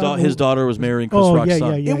 Where was that? his daughter was marrying Chris Oh, Rock's yeah,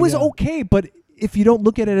 son. yeah. It was okay, but if you don't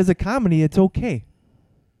look at it as a comedy, it's okay.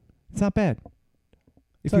 It's not bad.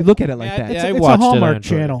 If So- you look at it like Yeah, that. yeah, I It's a watched it, I Hallmark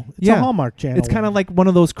enjoyed it. channel. It's Yeah. a Hallmark channel. It's kind of like one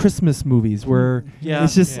of those Christmas movies where Yeah,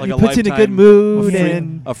 it's just like it a puts you in a good Lifetime- mood a free-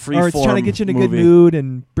 and a free or it's trying to form get you in a good movie. mood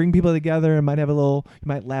and bring people together and might have a little you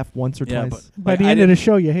might laugh once or Yeah, twice. by like, the I end of didn't- the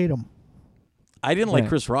show, you hate him. I didn't like Yeah.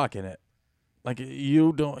 Chris Rock in it. Like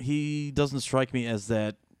he doesn't strike me as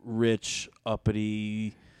that rich,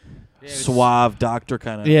 uppity, suave doctor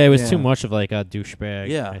kind of. Yeah, it was Yeah. too much of like a douchebag.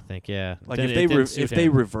 Yeah. I think. Yeah. Like Didn't- if it they didn't suit if they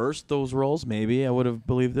him. reversed those roles, maybe I would have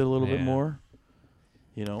believed it a little bit Yeah. more.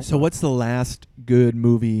 You know. So what's the last good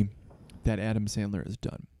movie that Adam Sandler has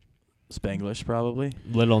done? Spanglish probably.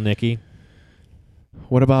 Little Nicky.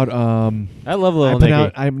 What about I love Little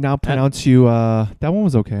Nicky. I now pronounce you that one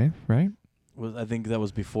was okay, right? I think that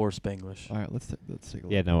was before Spanglish. All right, let's take a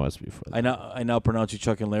look. Yeah, no, it was before. I now pronounce you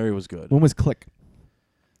Chuck and Larry was good. When was Click?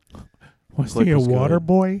 Was Click he a was good.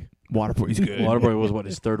 Waterboy? Waterboy's good. Waterboy was what,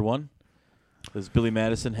 his third one? There's Billy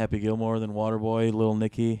Madison, Happy Gilmore, then Waterboy, Little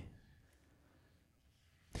Nicky.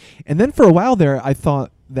 And then for a while there, I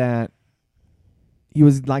thought that he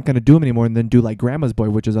was not going to do them anymore, and then do like Grandma's Boy,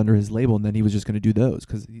 which is under his label, and then he was just going to do those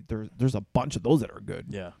because there's a bunch of those that are good.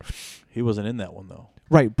 Yeah. He wasn't in that one though.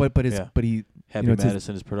 Right, but he Happy it's his-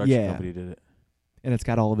 Madison, his production yeah. company did it. and it's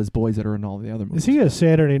got all of his boys that are in all the other movies. Is he a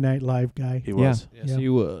Saturday Night Live guy? He Yeah. was. Yes, Yeah. he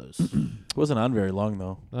was. He wasn't on very long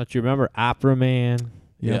though. Don't you remember Opera Man?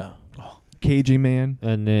 Yep. Yeah. Cagey Man?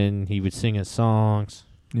 And then he would sing his songs.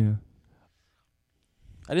 Yeah.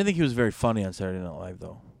 I didn't think he was very funny on Saturday Night Live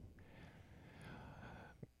though.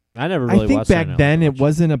 I never really I think watched back Saturday Night then Live it much.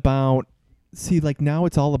 wasn't about. See, like now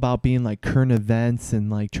it's all about being like current events and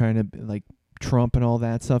like trying to like Trump and all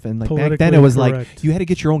that stuff. And like back then Politically it was like correct. you had to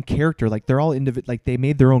get your own character. Like they're all like they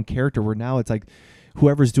made their own character. Where now it's like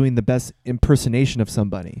whoever's doing the best impersonation of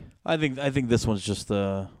somebody. I think this one's just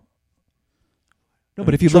No, I but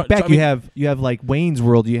mean, if you Trump- look back, I mean- you have like Wayne's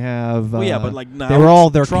World. You have well, yeah, but like now they were all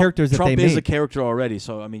their Trump, characters that Trump they is a made. character already,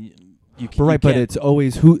 so I mean, you But right, but it's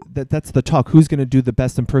always that's the talk. Who's going to do the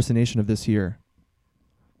best impersonation of this year?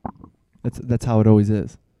 That's how it always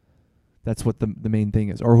is. That's what the main thing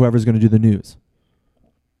is, or whoever's going to do the news.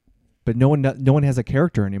 But no one has a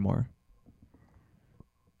character anymore.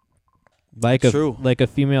 like True. a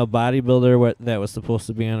female bodybuilder that was supposed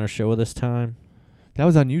to be on our show this time. That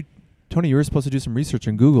was on you, Tony. You were supposed to do some research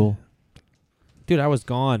on Google. Dude, I was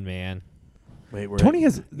gone, man. Wait, Tony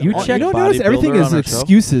has You all- check know, notice everything bodybuilder is on our show?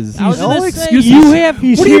 excuses. I was All gonna say, excuses. you have.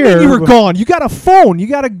 He's what do you here. mean you were gone? You got a phone. You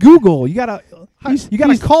got a Google. You got to He's-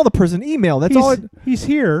 call the person. Email. That's all. He's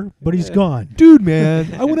here, but he's gone. Dude,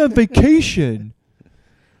 man, I went on vacation.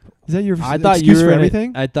 Is that your I thought excuse you for were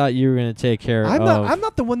everything? I thought you were gonna take care I'm of.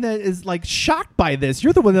 not the one that is like shocked by this.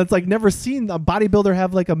 You're the one that's like never seen a bodybuilder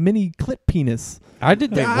have like a mini clit penis. I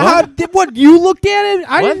did that. what? What? You looked at it?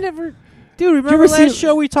 I What? didn't ever. Dude, remember ever see- last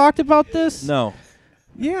show we talked about this? No.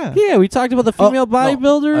 Yeah. Yeah, we talked about the female no, I don't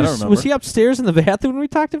bodybuilders. remember. Was he upstairs in the bathroom when we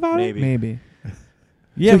talked about it? Maybe. Maybe.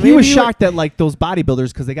 Yeah, so he was maybe you were- shocked that like those bodybuilders,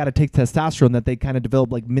 because they got to take testosterone, that they kind of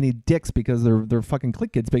develop like mini dicks because their fucking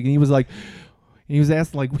clit gets big. And he was like, he was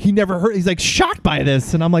asked like he never heard. He's like shocked by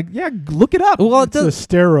this, and I'm like, yeah, look it up. Well, it It's the does.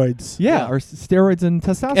 steroids. yeah, or steroids and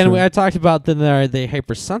testosterone. And I talked about then are they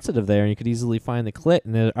hypersensitive there, and you could easily find the clit,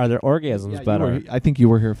 and are their orgasms Yeah, you better? were- I think you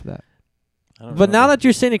were here for that. I don't But now remember. that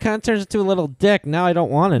you're saying it kind of turns into a little dick, now I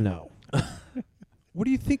don't want to know. What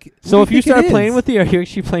do you think? So if you start playing with with are you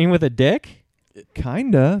actually playing with a dick?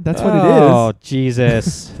 kinda, that's what it Oh, is.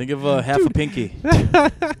 Jesus. Think of half a pinky.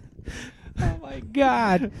 Oh, my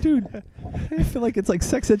God. Dude, I feel like it's like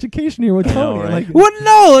sex education here with I know, Tony. right? Like, What?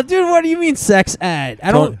 No, dude, what do you mean sex ed?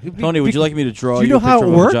 I don't. Tony, would you like me to draw Do you you know a how picture it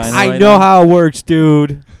of a works? vagina I right know now? how it works,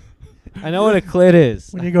 dude. I know what a clit is.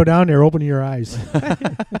 When you go down there, open your eyes.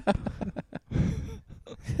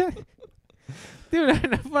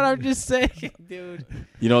 Dude, but I'm just saying, dude.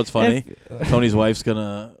 You know what's funny? Tony's wife's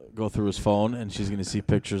gonna go through his phone and she's gonna see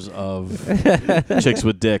pictures of chicks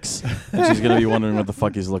with dicks, and she's gonna be wondering what the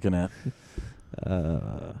fuck he's looking at.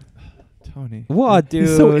 Tony. What, dude?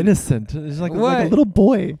 He's so innocent. He's like a What? little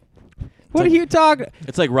boy. What are you talking?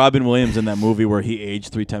 It's like Robin Williams in that movie where he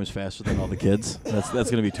aged 3 times faster than all the kids. That's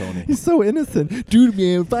gonna be Tony. He's so innocent. Dude,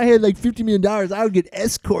 man, if I had like $50 million, I would get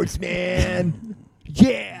escorts, man.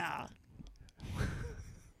 Yeah.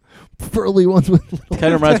 Furly ones with little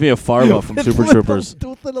Kind of reminds me of Farva from Super Troopers.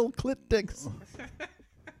 With little clit dicks.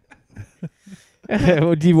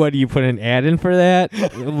 What do you put an ad in for that?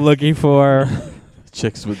 Looking for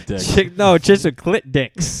Chicks with dicks. chicks with clit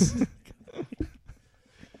dicks.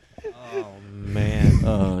 Oh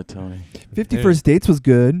man. Tony. 50 First Dates was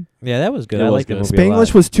good. Yeah, that was good. It I was like the good. movie a lot.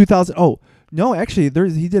 Spanglish was 2000. Oh, no, actually,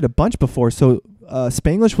 he did a bunch before. So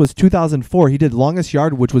Spanglish was 2004. He did Longest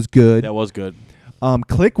Yard, which was good. That was good.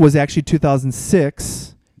 Click was actually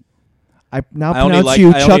 2006. I now I only pronounce like-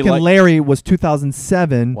 you. I only Chuck and like- Larry was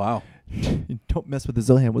 2007. Wow. Don't Mess with the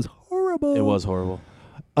Zohan was horrible. It was horrible.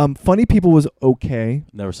 Funny People was okay.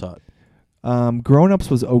 Never saw it. Grown Ups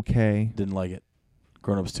was okay. Didn't like it.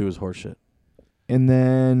 Grown Ups 2 is horseshit. And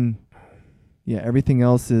then, yeah, everything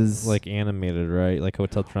else is like animated, right? Like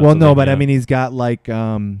Hotel well, no, but I Transylvania. mean, he's got like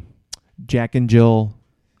Jack and Jill.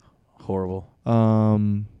 Horrible.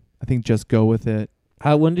 I think Just Go With It.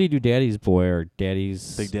 When did he do Daddy's Boy or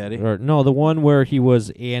Daddy's Big Daddy? Or no, the one where he was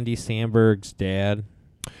Andy Samberg's dad.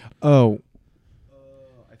 Oh,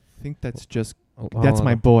 I think that's just that's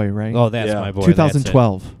My Boy, right? Oh, that's Yeah. My Boy. that's it.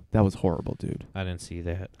 2012. That was horrible, dude. I didn't see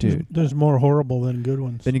that. Dude. There's more horrible than good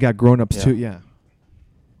ones. Then you got Grown Ups Yeah. too. Yeah.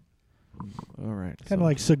 All right. Kind of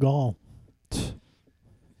like Seagal.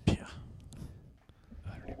 Yeah.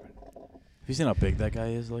 Have you seen how big that guy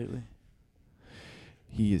is lately?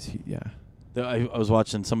 he is. Yeah. I was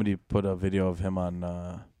watching somebody put a video of him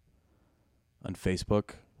on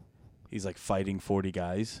Facebook. He's like fighting 40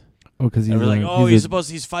 guys. Oh, because he's And we're like, oh, he's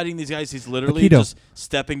he's fighting these guys. He's literally Aikido. just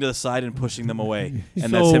stepping to the side and pushing them away,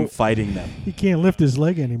 and that's him So- fighting them. He can't lift his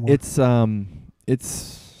leg anymore. It's not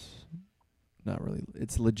really.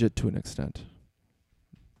 It's legit to an extent.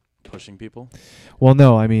 Pushing people. Well,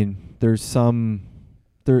 no, I mean, there is some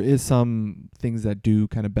things that do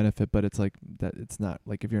kind of benefit, but it's like that. It's not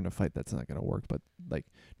like if you're in a fight, that's not going to work. But like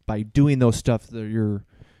by doing those stuff, that you're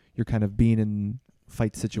kind of being in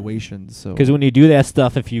fight situations. So Because when you do that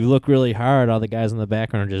stuff, if you look really hard, all the guys in the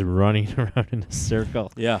background are just running around in a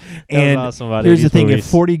circle. Yeah. That was and awesome about here's the 80s thing: movies.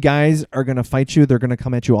 if 40 guys are going to fight you, they're going to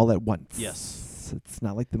come at you all at once. Yes. It's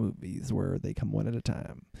not like the movies where they come one at a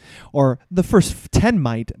time, or the first 10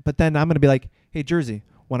 might. But then I'm going to be like, "Hey, Jersey,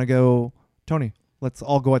 want to go, Tony? Let's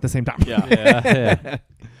all go at the same time." Yeah. yeah.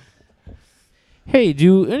 Hey,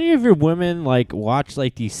 do any of your women like watch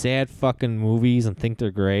like these sad fucking movies and think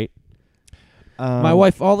they're great? My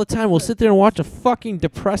wife all the time will sit there and watch a fucking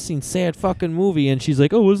depressing, sad fucking movie, and she's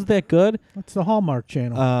like, "Oh, wasn't that good?" That's the Hallmark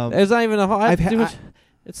Channel. It's not even a. I've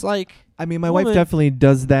it's like I mean, my wife woman- definitely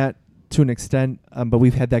does that to an extent, but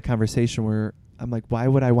we've had that conversation where I'm like, why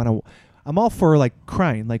would I want to? I'm all for like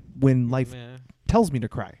crying, like when life tells me to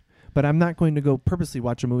cry, but I'm not going to go purposely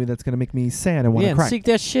watch a movie that's going to make me sad and want to and cry. seek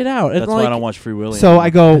that shit out. That's And, why like, I don't watch Free Willy. So I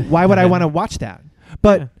go, why would I want to watch that?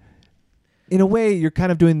 But Yeah. in a way, you're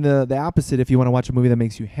kind of doing the opposite if you want to watch a movie that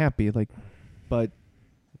makes you happy. Like, but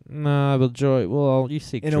Nah, but joy. Well, you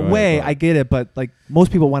seek in joy. a way, but I get it. But like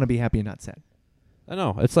most people want to be happy and not sad. I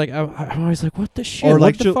know. It's like I'm always like, what the shit? Or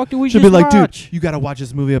like what the fuck do we she'll just be like, watch? dude, you got to watch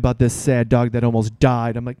this movie about this sad dog that almost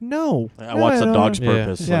died. I'm like, no. I watched The Dog's Yeah.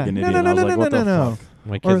 Purpose Yeah. like an No, idiot. no, and I was no, like, no, what no, the no. fuck?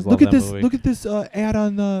 My Or kids look love at that this. movie. Look at this ad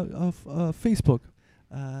on Facebook.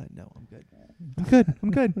 No, I'm good. I'm good. I'm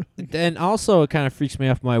good. And also, it kind of freaks me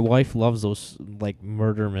out. My wife loves those like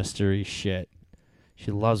murder mystery shit.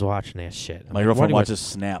 She loves watching that shit. I'm My like, girlfriend what do watches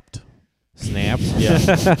Snapped. Snapped. Yeah.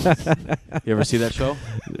 You ever see that show?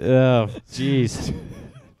 Oh, jeez.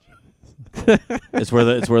 It's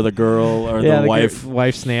where the girl or Yeah, the wife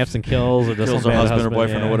wife snaps and kills or does kills something her bad to husband or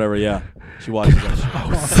boyfriend yeah. or whatever. Yeah, she watches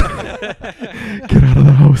that show. Get out of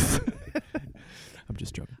the house. I'm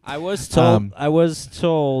just joking. I was told. Um, I was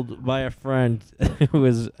told by a friend who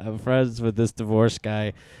was friends with this divorced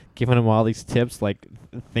guy, giving him all these tips, like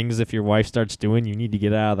things if your wife starts doing, you need to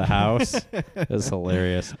get out of the house. That's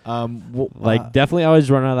hilarious. Definitely always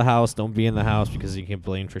run out of the house. Don't be in the house because you get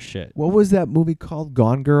blamed for shit. what was that movie called?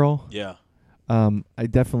 Gone Girl. Yeah. I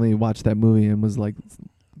definitely watched that movie and was like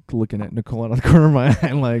looking at Nicole out of the corner of my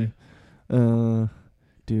eye, like,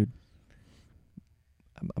 dude,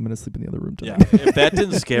 I'm gonna sleep in the other room Yeah. tonight. If that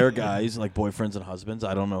didn't scare guys like boyfriends and husbands,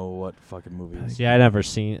 I don't know what fucking movie it is. Yeah, I haven't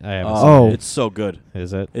seen Oh. it. It's so good.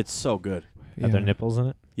 Is it? It's so good. Are there nipples in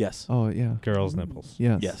it? Yes. Oh yeah. Girls' nipples.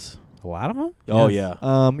 Yes. Yes. A lot of them? Oh Yes.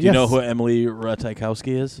 yeah. Do you know yes. who Emily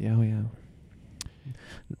Ratajkowski is? Yeah. Oh yeah.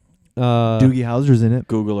 Uh, Doogie Howser's in it.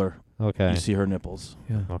 Google her. Okay. You see her nipples.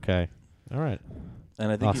 Yeah. Okay. All right.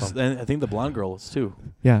 And I think Awesome. and I think the blonde girl is too.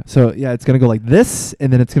 Yeah. So yeah, it's gonna go like this,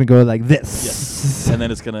 and then it's gonna go like this. Yes. And then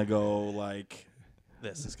it's gonna go like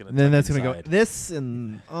this. It's gonna. And then tuck that's gonna inside. go this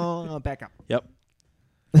and back up. Yep.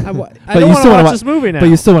 I don't you want still to wanna watch wa- this movie now. But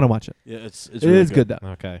you still want to watch it. Yeah, it's It really is good though.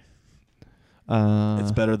 Okay.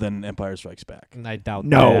 It's better than Empire Strikes Back. I doubt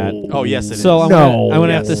No. that. Oh yes, it is. So I'm No.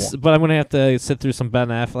 gonna have to, Yes. but I'm gonna have to sit through some Ben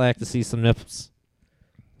Affleck to see some nips.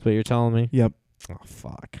 That's what you're telling me? Yep. Oh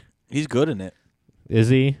fuck. He's good in it. Is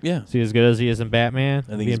he? Yeah. Is he as good as he is in Batman?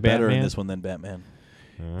 I think he's better in this one than Batman.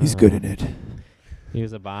 He's good in it. He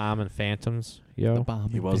was a bomb in Phantoms. Yo. The bomb.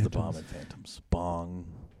 He and was the Phantoms. bomb in Phantoms. Bong.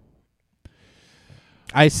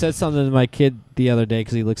 I said something to my kid the other day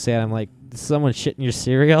because he looked sad. I'm like, "Did someone shit in your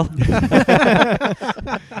cereal?"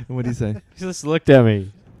 What did he say? He just looked at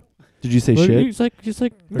me. Did you say Look, shit? He's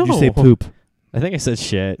like, Or no. did you say poop? I think I said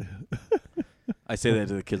shit. I say that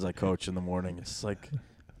to the kids I coach in the morning. It's like,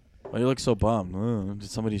 why you look so bummed? Did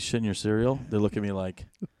somebody shit in your cereal? They look at me like,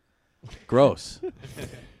 gross.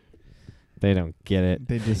 They don't get it.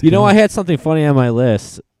 They just. You know, go- I had something funny on my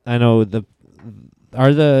list. I know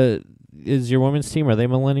is your women's team, are they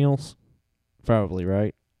millennials? Probably,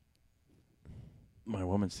 right? My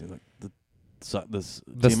woman's team, like this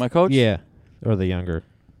The team I coach. Yeah. Or the younger.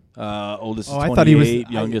 Oldest is Oh, I 28. thought he was.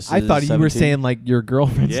 Youngest. I is thought you were 17. saying like your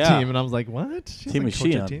girlfriend's Yeah. team, and I was like, what? She's Team like is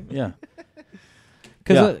coach she a on? team? Yeah.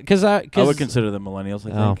 Because I would consider them millennials.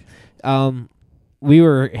 I think. We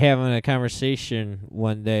were having a conversation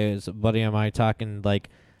one day. It was a buddy of mine talking like,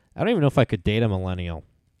 I don't even know if I could date a millennial.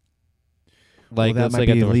 Like Well, let's that say might I be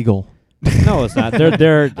got divorced. illegal. No, it's not.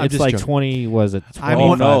 They're I'm it's just like joking. 20. Was it? I'm 25,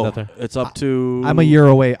 Oh no, nothing. it's up to. I'm a year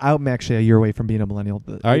away. I'm actually a year away from being a millennial.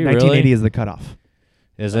 Are you 1980 really? is the cutoff.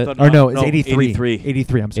 Is I it? thought- Or no, it's no, 83. 83.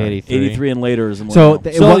 83. I'm sorry. 83. 83 and later is a So,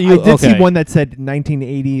 millennial. So I did see okay. one that said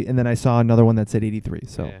 1980, and then I saw another one that said 83.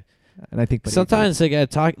 So, Yeah. and I think but Sometimes they gotta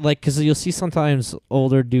talk because you'll see sometimes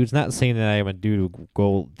older dudes. Not saying that I am a dude who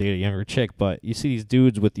go date a younger chick, but you see these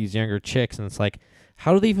dudes with these younger chicks, and it's like,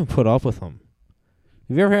 how do they even put up with them?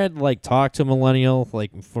 Have you ever had like talk to a millennial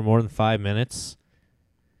like for more than 5 minutes?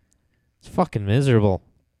 It's fucking miserable.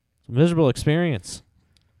 It's a miserable experience.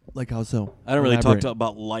 like how so? I don't really Elaborate. talk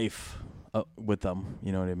about life with them.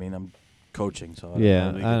 You know what I mean? I'm coaching, so Yeah,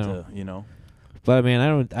 really I get know. to, you know, But I mean, I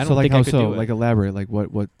don't So like think how I could so? do it. Like elaborate. Like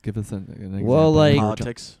what? Give us an example. Well, like-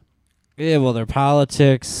 politics. Yeah, well, their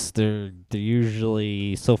politics, they're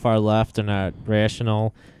usually so far left. They're not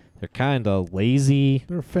rational. They're kind of lazy.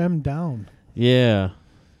 They're femme down. Yeah.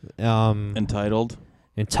 Entitled.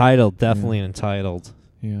 Entitled, definitely entitled.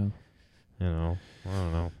 yeah. You know, I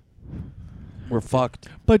don't know. We're fucked.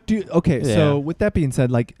 But Yeah. so with that being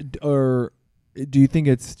said, like, or do you think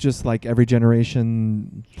it's just like every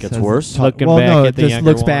generation Gets says- worse? Looking well, back no, at it the just younger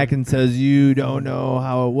looks back one. and says you don't know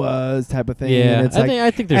how it was, type of thing. Yeah, and it's I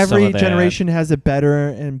like think there's some every of that. generation has it better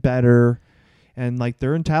and better, and like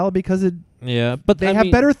they're entitled because Yeah, but they I have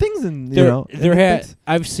mean, better things than you There, know. there and had things-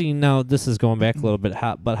 I've seen now. This is going back a little bit,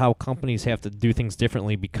 but how companies have to do things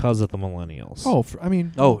differently because of the millennials. I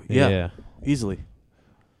mean, Oh yeah, yeah. easily.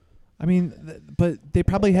 I mean, but they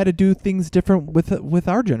probably had to do things different with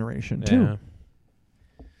our generation too, Yeah.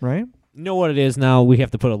 right? You know what it is now? We have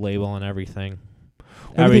to put a label on everything.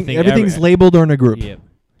 Everything's labeled or in a group. Yep.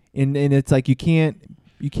 And it's like you can't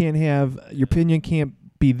have your opinion can't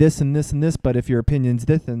be this and this and this, but if your opinion's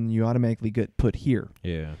this, then you automatically get put here.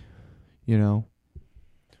 Yeah. You know,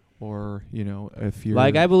 or if you're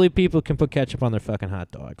Like I believe people can put ketchup on their fucking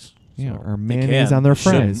hot dogs. yeah, So- or mayonnaise can. on their They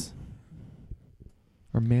shouldn't. fries,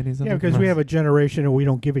 or mayonnaise on Yeah, their because fries. we have a generation and we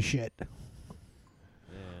don't give a shit. Yeah.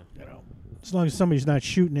 You know, as long as somebody's not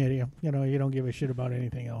shooting at you, you don't give a shit about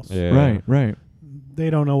anything else. Yeah. Right. They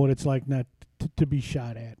don't know what it's like not to be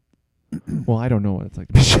shot at. Well, I don't know what it's like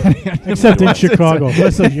to be shot at. Except in Chicago.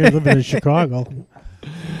 Listen, you're living in Chicago.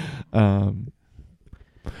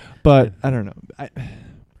 But I don't know.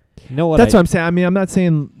 You know what? That's what I'm saying. I mean, I'm not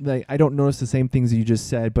saying like I don't notice the same things that you just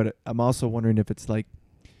said, but I'm also wondering if it's like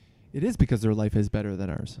it is because their life is better than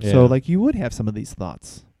ours. Yeah. So like you would have some of these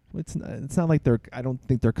thoughts. It's not like I don't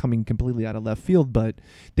think they're coming completely out of left field, but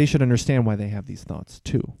they should understand why they have these thoughts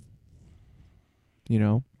too. You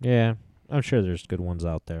know? Yeah. I'm sure there's good ones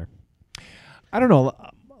out there. I don't know.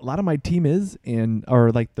 A lot of my team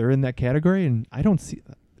or like they're in that category, and I don't see.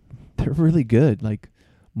 They're really good. Like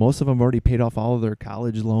most of them already paid off all of their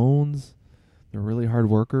college loans. They're a really hard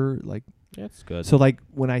worker. Like That's good. so, like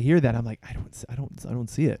when I hear that, I'm like, I don't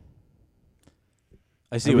see it.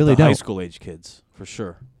 I see I it really with the high don't. school age kids for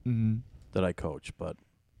sure Mm-hmm. that I coach, but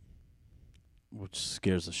which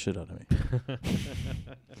scares the shit out of me.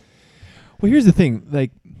 Well, here's the thing. Like,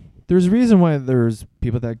 there's a reason why there's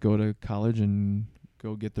people that go to college and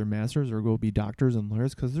go get their masters or go be doctors and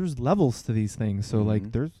lawyers, because there's levels to these things. So like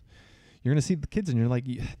Mhm. you're gonna see the kids and you're like,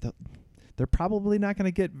 they're probably not gonna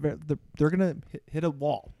get they're gonna hit a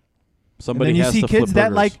wall. Somebody and then you has see to kids flip that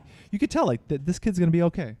burgers. like you could tell like this kid's gonna be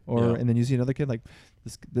okay, or Yeah. and then you see another kid like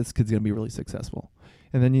this kid's gonna be really successful,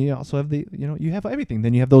 and then you also have you have everything.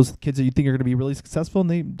 Then you have those kids that you think are gonna be really successful and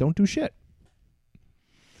they don't do shit.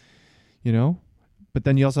 But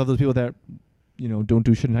then you also have those people that don't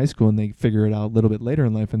do shit in high school and they figure it out a little bit later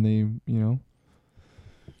in life, and they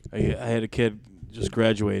I had a kid just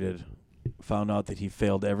graduated, found out that he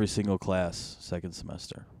failed every single class second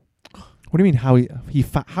semester. What do you mean? How do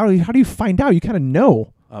you find out? You kind of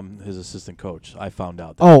know. His assistant coach. I found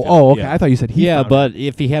out. That he failed. Okay. Yeah. I thought you said he. yeah, found but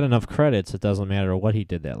if he had enough credits, it doesn't matter what he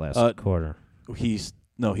did that last quarter.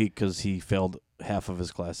 Because he failed half of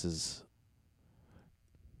his classes.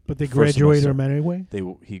 But they First graduated semester. him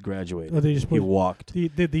anyway. He graduated. Or they just he put- walked.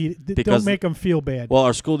 Don't Because- make them feel bad. Well,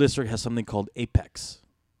 our school district has something called Apex,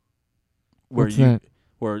 where What's that?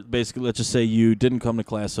 where basically, let's just say you didn't come to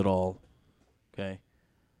class at all. Okay.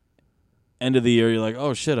 End of the year, you're like,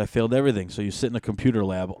 oh shit, I failed everything. So you sit in a computer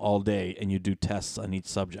lab all day and you do tests on each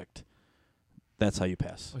subject. That's how you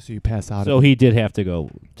pass. So you pass out. So he did have to go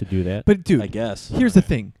to do that. But dude, I guess. here's the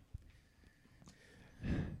thing.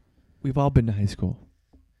 We've all been to high school.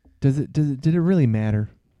 Did it really matter?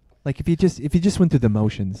 Like if you just went through the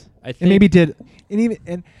motions I think and maybe did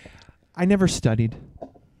and I never studied.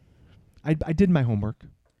 I did my homework.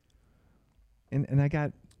 And I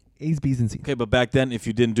got A's, B's, and C's. Okay, but back then, if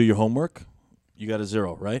you didn't do your homework, you got a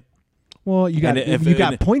 0, right? Well, you got And if- you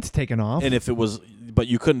got and- points taken off. And if it was, but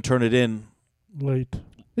you couldn't turn it in. Late.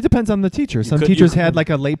 It depends on the teacher. Some could- teachers you had could- like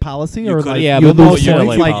a late policy, you or could- like Yeah, you but lose most points. are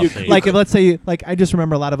late Like, policy. like if let's say, like I just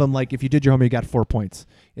remember a lot of them. Like if you did your homework, you got 4 points.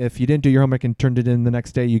 If you didn't do your homework and turned it in the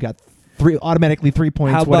next day, you got automatically 3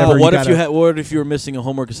 points. How whatever. about- What if you were missing a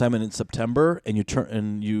homework assignment in September and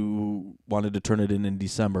you wanted to turn it in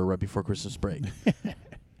December right before Christmas break?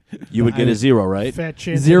 You would get a 0, right? Fat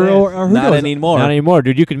chance. of 0 that. or who Not knows? anymore. Not anymore,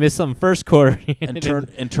 dude. You could miss some first quarter and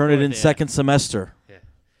turn it in second semester.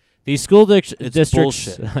 These school districts,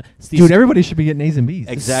 bullshit. Dude, everybody should be getting A's and B's.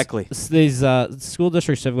 Exactly. These school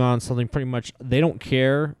districts have gone something pretty much. They don't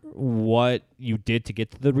care what you did to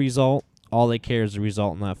get to the result. All they care is the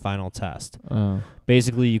result in that final test.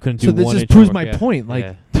 Basically, you couldn't do So this one just inch proves homework, my yeah. point. Like,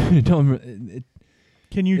 Yeah.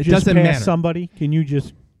 Can you It just doesn't pass matter. somebody? Can you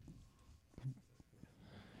just?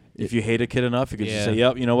 If you hate a kid enough, you could just Yeah. say,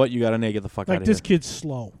 "Yep, you know what? You got an A. Get the fuck out Like of this here." kid's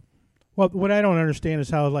slow. Well, what I don't understand is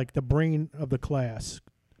how like the brain of the class,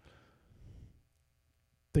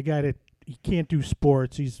 the guy that he can't do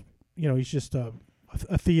sports, he's just a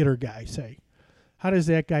theater guy. Say, how does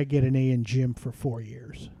that guy get an A in gym for 4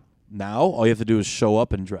 years? Now, all you have to do is show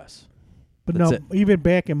up and dress. But That's no, it. even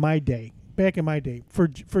back in my day, for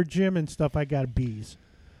gym and stuff, I got B's.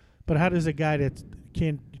 But how does a guy that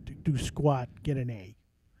can't do squat get an A?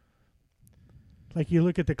 Like you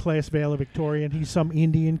look at the class valedictorian, he's some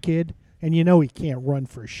Indian kid, and you know he can't run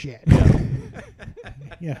for shit.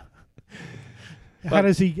 Yeah. How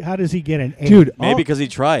does he get an A? dude, Maybe because he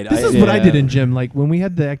tried. this is what I did in gym. Like when we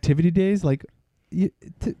had the activity days. Like,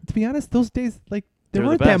 to be honest, those days like They're the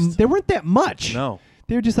they best. weren't that much. No.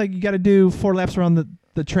 they were just like, you got to do 4 laps around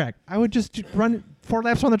the track. I would just run 4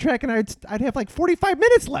 laps on the track, and I'd have like 45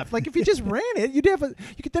 minutes left. Like if you just ran it, you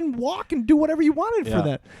could then walk and do whatever you wanted for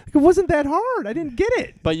that. Like, it wasn't that hard. I didn't get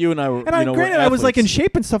it. But you and I were, And granted, I was like in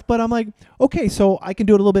shape and stuff, but I'm like, okay, so I can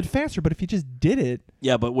do it a little bit faster. But if you just did it,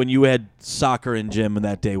 Yeah, but when you had soccer and gym in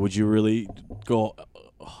that day, would you really go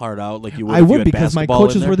hard out like you would? I if you would, had because my basketball in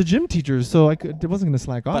coaches there? were the gym teachers, so it wasn't going to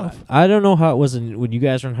slack But off. I don't know how it was when you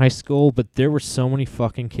guys were in high school, but there were so many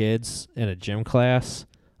fucking kids in a gym class.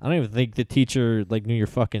 I don't even think the teacher like knew your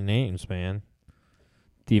fucking names, man.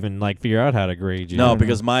 To even like figure out how to grade you. No,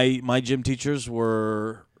 because my gym teachers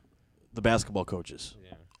were the basketball coaches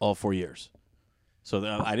all 4 years. So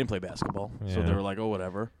I didn't play basketball. So Yeah. they were like, oh,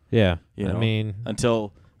 whatever. Yeah, You I know, mean,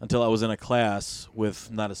 until I was in a class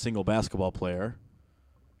with not a single basketball player,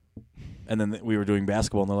 and then we were doing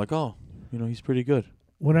basketball, and they're like, "Oh, he's pretty good."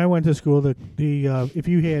 When I went to school, if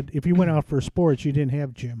you went out for sports, you didn't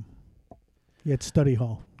have gym. You had study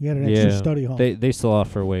hall. You had an extra study hall. They still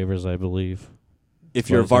offer waivers, I believe. If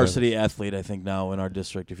you're a varsity athlete, I think now in our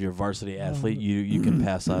district, if you're a varsity athlete, you can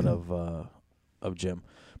pass out of gym,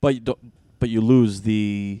 but you lose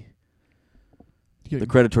the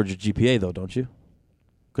credit towards your GPA though, don't you?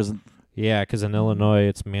 Because Yeah, because in Illinois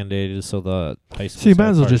it's mandated, so the high school. So you might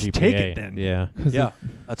as well just take it then. Yeah. yeah,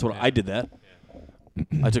 that's what I did. That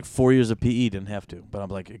I took 4 years of PE, didn't have to, but I'm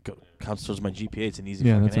like, it counts towards my GPA. It's an easy.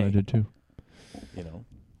 Yeah, fucking that's what A, I did too. You know.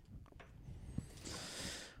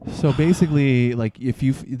 So basically, like,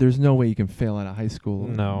 there's no way you can fail out of high school.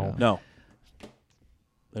 No.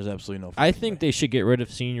 There's absolutely no. I think they should get rid of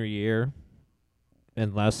senior year,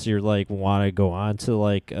 unless you're like want to go on to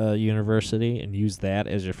like university and use that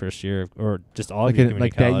as your first year, or just all Like, your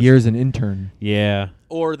community that college. year as an intern. Yeah.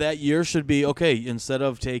 Or that year should be okay. Instead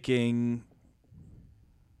of taking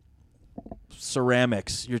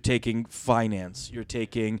ceramics, you're taking finance. You're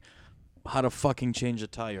taking how to fucking change a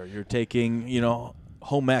tire. You're taking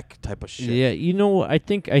home ec type of shit. Yeah, I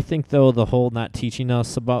think though the whole not teaching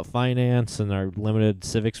us about finance and our limited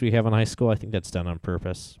civics we have in high school, I think that's done on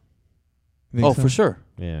purpose. Think Oh, so? for sure,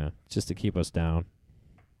 Yeah, just to keep us down.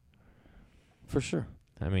 for sure.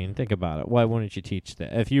 I mean, think about it. Why wouldn't you teach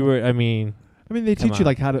that? If you were, I mean, they Come teach you on.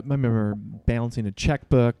 like how to. I remember balancing a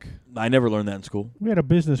checkbook. I never learned that in school. We had a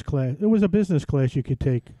business class. It was a business class you could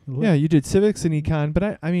take. Yeah, you did civics and econ,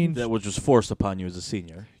 but I mean, That was just forced upon you as a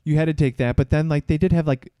senior. you had to take that. But then, like, they did have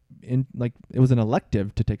it was an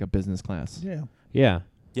elective to take a business class. Yeah. yeah,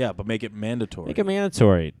 Yeah, but make it mandatory. make it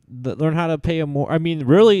mandatory. Learn how to pay a more. I mean,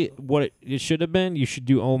 really, what it should have been, you should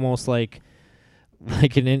do almost like not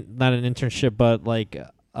an internship, but like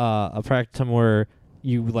a practicum where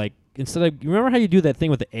you like. Instead of, you remember how you do that thing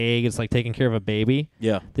with the egg? It's like taking care of a baby.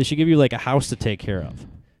 Yeah. They should give you like a house to take care of,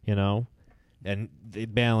 and they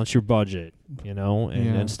balance your budget,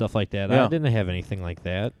 and stuff like that. Yeah. I didn't have anything like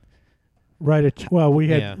that. We had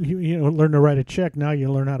Yeah. you learn to write a check. Now you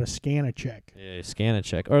learn how to scan a check. Yeah, scan a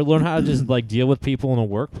check, or learn how to just like deal with people in a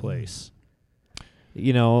workplace.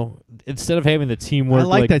 Instead of having the teamwork. I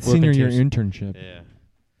like that working senior year teams. internship. Yeah.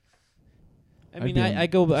 I I'd mean, be I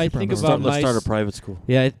go. I super think impressed. about Let's start nice- a private school.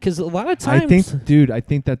 Yeah, because a lot of times. I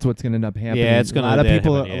think that's what's going to end up happening. Yeah, it's gonna a lot of happen,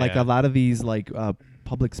 people, yeah. like a lot of these, like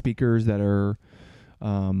public speakers that are,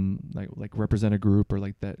 like represent a group, or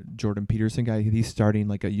like that Jordan Peterson guy. He's starting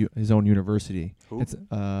like his own university. Who? It's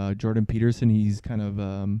Jordan Peterson. He's kind of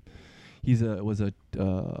was a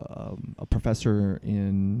professor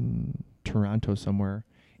in Toronto somewhere.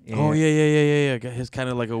 Oh And- yeah. His kind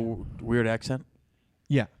of like a weird accent.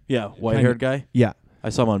 yeah, Yeah, white-haired guy. yeah, I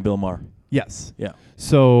saw him on Bill Maher. yes. Yeah.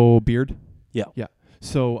 So beard. Yeah. Yeah.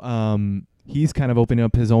 So he's kind of opening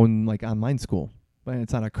up his own like online school. But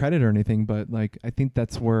it's not a credit or anything, but like I think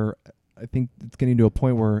that's where I think it's getting to a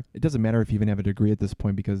point where it doesn't matter if you even have a degree at this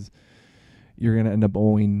point, because you're going to end up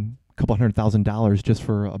owing a couple $100,000 just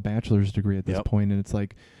for a bachelor's degree at this Yep. point. And it's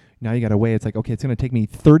like, now you got to weigh. It's like, okay, it's going to take me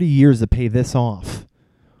 30 years to pay this off.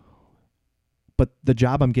 But the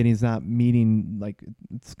job I'm getting is not meeting, like,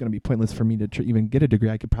 it's going to be pointless for me to even get a degree.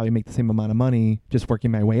 I could probably make the same amount of money just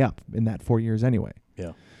working my way up in that 4 years anyway.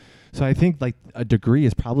 Yeah. So I think like a degree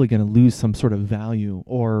is probably going to lose some sort of value,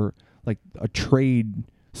 or like a trade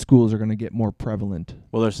schools are going to get more prevalent.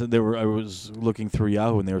 Well, I was looking through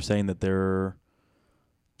Yahoo, and they were saying that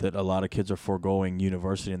that a lot of kids are foregoing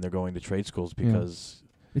university and they're going to trade schools because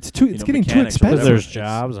It's getting too mechanics or expensive. Because whatever. there's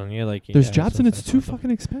jobs and you're like There's yeah, jobs and it's that's too awesome.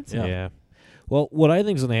 fucking expensive. Yeah. Well, what I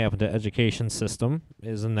think is going to happen to education system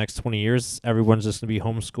is in the next 20 years, everyone's just going to be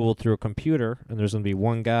homeschooled through a computer, and there's going to be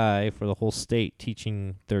one guy for the whole state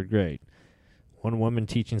teaching third grade. one woman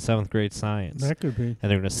teaching 7th grade science. That could be. And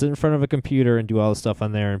they're going to sit in front of a computer and do all this stuff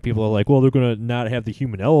on there. And people are like, well, they're going to not have the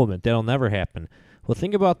human element. That'll never happen. Well,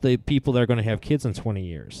 think about the people that are going to have kids in 20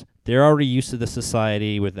 years. They're already used to the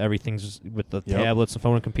society with everything's with the tablets and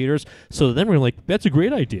phone and computers. So then we're like, that's a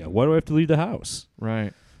great idea. Why do I have to leave the house?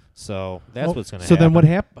 Right. So that's what's going to So happen. then what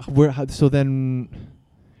happened? So then,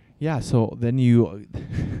 yeah. So then you,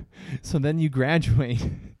 so then you graduate,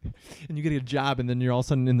 and you get a job, and then you're all of a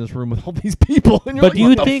sudden in this room with all these people, and you're But like, do you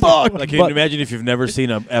what the think- fuck? Like, can you imagine if you've never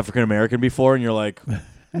seen an African American before, and you're like,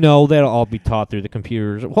 No, that'll all be taught through the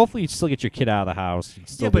computers. Hopefully, you still get your kid out of the house. You can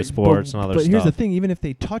still do sports and other but stuff. here's the thing: even if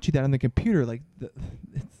they taught you that on the computer, like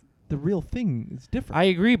the real thing is different. I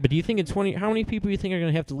agree, but do you think in 20, how many people do you think are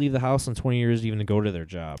going to have to leave the house in 20 years even to go to their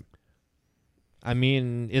job? I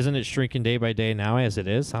mean, isn't it shrinking day by day now as it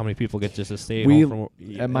is? How many people get just to stay We- home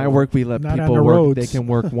from At my work, we let Not on people the work. roads. They can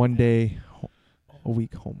work one day a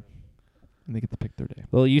week home, and they get to pick their day.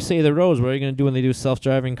 Well, you say the roads. What are you going to do when they do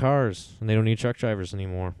self-driving cars and they don't need truck drivers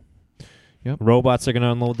anymore? Yep. Robots are going to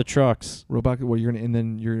unload the trucks. Robot, well, you're gonna, and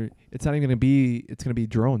then you're. It's not even gonna be. It's gonna be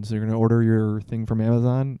drones. So you're gonna order your thing from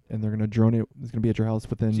Amazon, and they're gonna drone it. It's gonna be at your house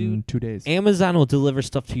within Dude, 2 days. Amazon will deliver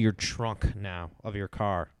stuff to your trunk now of your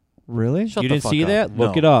car. Really? Shut you the didn't fuck see up. that?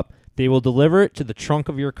 Look No. it up. They will deliver it to the trunk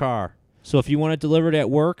of your car. So if you want it delivered at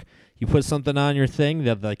work, you put something on your thing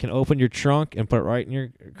that they can open your trunk and put it right in your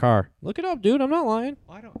car. Look it up, dude. I'm not lying.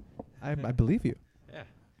 I don't. I believe you. Yeah.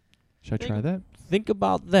 Should I try that? Think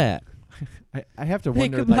about that. I have to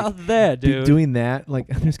Think wonder. about that, dude. Doing that, like,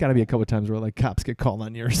 there's got to be a couple of times where like cops get called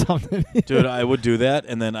on you or something. dude, I would do that,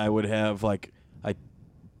 and then I would have like, I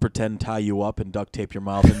pretend tie you up and duct tape your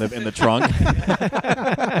mouth in the trunk.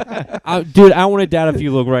 Dude, I want to doubt if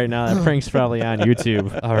you look right now. That prank's probably on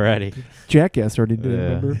YouTube already. Jackass already did. Yeah.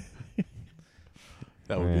 Remember?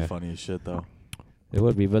 That would Yeah. be funny as shit, though. It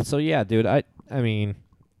would be, but so yeah, dude. I mean,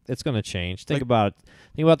 it's gonna change. Think Like- about it.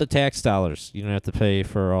 Think about the tax dollars. You don't have to pay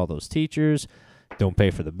for all those teachers. Don't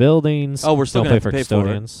pay for the buildings. Oh, we're still don't gonna pay have for to pay for it.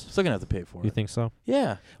 custodians. Still gonna have to pay for You it. think so?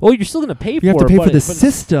 Yeah, Well, you're still gonna pay for You it. have to pay for but the but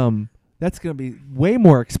system. That's gonna be way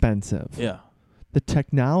more expensive. yeah. The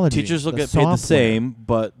technology. Teachers will the get paid the software. same,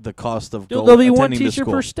 but the cost of Dude, there'll be one attending to teacher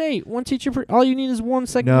school. per state. One teacher per. All you need is one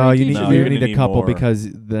second. No, grade you need teacher. No, you you're need gonna a need couple more. because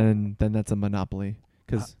then that's a monopoly.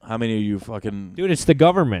 Because How many of you fucking? Dude, it's the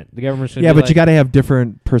government. The government's gonna yeah, be but like, you got to have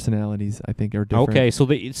different personalities. I think or different. Okay,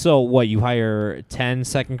 so what? You hire 10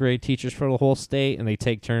 second grade teachers for the whole state, and they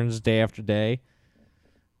take turns day after day.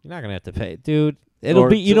 You're not gonna have to pay, dude. It'll Or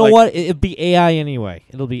be. You to, know like- what? It'll be AI anyway.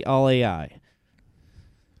 It'll be all AI.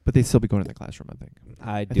 But they still be going to the classroom. I think.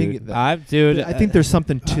 I think do. I think there's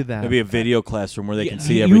something to that. Maybe a video classroom where they can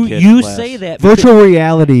see you, every kid. You in class. say that. virtual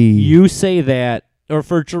reality. You say that, or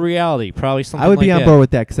virtual reality, probably something. I would be like on that. board with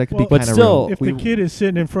that because that could Well, be but kind of still- real. If the kid is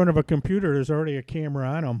sitting in front of a computer, there's already a camera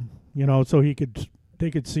on him. You know, so they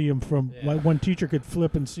could see him from. Yeah. Like one teacher could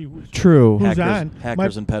flip and see who's True. Who's hackers, on? hackers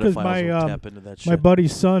My- and 'cause pedophiles my, will tap into that shit. My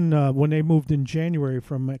buddy's son, when they moved in January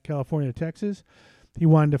from California to Texas, he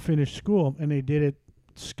wanted to finish school, and they did it,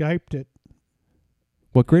 Skyped it.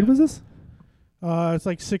 What grade was this? It's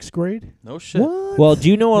like 6th grade. No shit. What? Well, do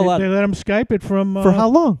you know a They, lot? they let him Skype it from For how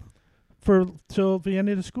long? for till the end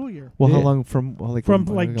of the school year. Well, how Yeah. long from? Well, like From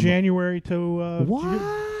a like month? January to What?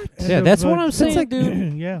 end Yeah, of, that's what I'm saying, like-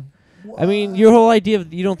 dude. yeah. I mean, your whole idea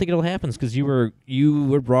of you don't think it'll happen because you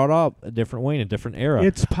were brought up a different way in a different era.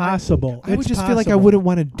 It's possible. I would It's just feel like I possible. wouldn't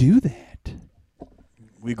want to do that.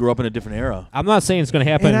 We grew up in a different era. I'm not saying it's going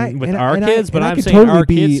to happen with And our and kids, but and I'm could saying totally our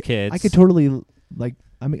be, kids. I could totally like.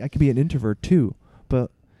 I mean, I could be an introvert too,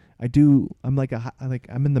 but I do. I'm like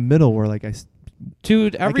I'm in the middle where like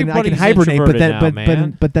Dude, I can everybody's hibernate, but introverted then now,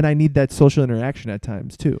 man. but then I need that social interaction at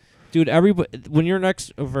times too. Dude, when you're an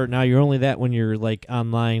extrovert now, you're only that when you're like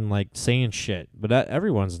online, like saying shit. But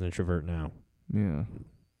everyone's an introvert now. Yeah,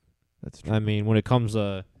 that's true. I mean, when it comes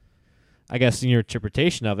to, I guess in your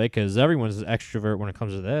interpretation of it, because everyone's an extrovert when it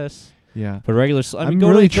comes to this. Yeah, But regular, I mean, I'm go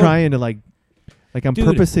to- really go- trying to like I'm Dude.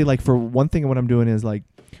 purposely like for one thing. What I'm doing is like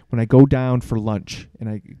when I go down for lunch and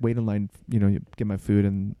I wait in line, you get my food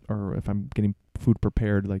and or if I'm getting food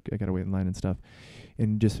prepared, like I gotta wait in line and stuff,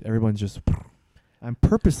 and just everyone's just. I'm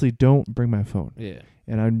purposely don't bring my phone. Yeah.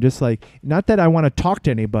 And I'm just like, not that I want to talk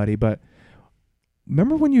to anybody, but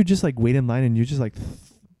remember when you just like wait in line and you just like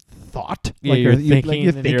thought? Yeah, like you're you're thinking,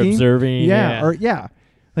 you're and you're observing. Yeah, or yeah.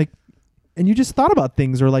 Like, and you just thought about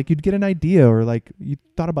things or like you'd get an idea or like you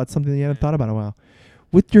thought about something that you hadn't thought about in a while.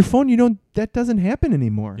 With your phone, that doesn't happen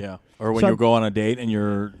anymore. Yeah. Or when So you go on a date and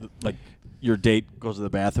you're like, your date goes to the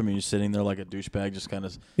bathroom and you're sitting there like a douchebag, just kind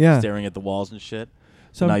of Yeah. staring at the walls and shit.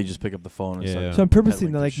 So now I'm, you just pick up the phone and Yeah. start so I'm purposely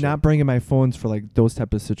peddling like this not shit. bringing my phones for like those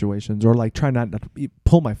type of situations, or like try not to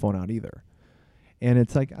pull my phone out either. And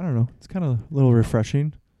it's like, I don't know, it's kind of a little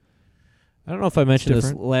refreshing. I don't know if I mentioned this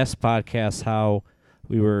different. last podcast how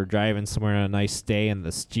we were driving somewhere on a nice day and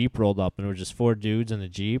this Jeep rolled up and there were just 4 dudes in a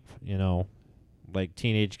Jeep, like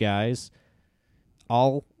teenage guys.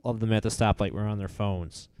 All of them at the stoplight were on their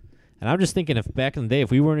phones. And I'm just thinking, if back in the day,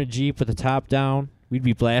 if we were in a Jeep with the top down, we'd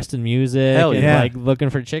be blasting music Hell and yeah. like looking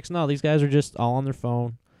for chicks. No, these guys are just all on their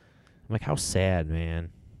phone. I'm like, how sad, man.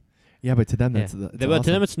 Yeah, but to them, Yeah. that's But awesome.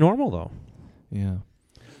 to them, it's normal though. Yeah.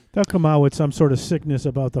 They'll come out with some sort of sickness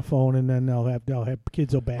about the phone, and then they'll have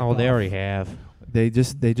kids will back Oh, they off. already have. They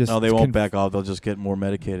just No, they won't back off. They'll just get more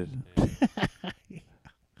medicated.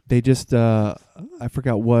 They just I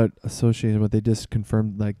forgot what associated with. They just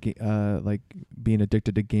confirmed like being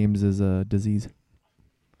addicted to games is a disease.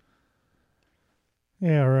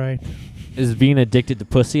 Yeah, right. Is being addicted to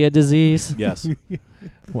pussy a disease? Yes.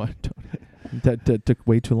 What? That took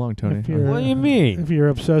way too long, Tony. If you're- What do you mean? If you're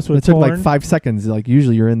obsessed with It took porn, like 5 seconds. Like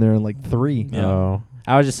usually you're in there in like 3. Yeah. Oh.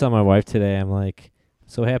 I was just telling my wife today, I'm like,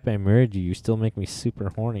 so happy I married you. You still make me super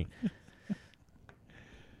horny.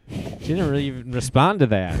 She didn't really even respond to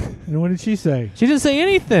that. and what did she say? She didn't say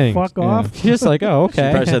anything. Fuck off. She's just like, oh, She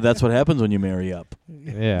probably okay. said that's what happens when you marry up.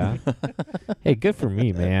 Yeah. Hey, good for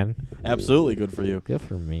me, man. Absolutely good for you. Good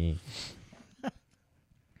for me.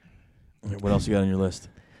 What else you got on your list?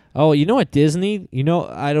 Oh, you know what, Disney?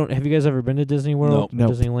 Have you guys ever been to Disney World?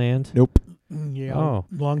 Nope. Disneyland? Nope. Yeah, Oh.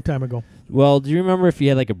 long time ago. Well, do you remember if you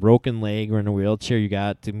had like a broken leg or in a wheelchair, you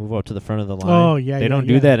got to move up to the front of the line? Oh, yeah, They yeah, don't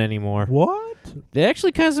yeah. do that anymore. What? It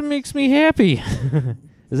actually kind of makes me happy.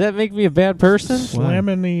 Does that make me a bad person?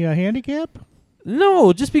 Slamming the handicap?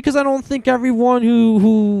 No, just because I don't think everyone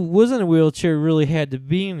who was in a wheelchair really had to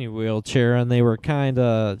be in a wheelchair, and they were kind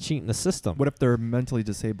of cheating the system. What if they're mentally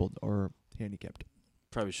disabled or handicapped?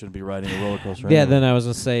 Probably shouldn't be riding a roller coaster. Yeah, anyway. then I was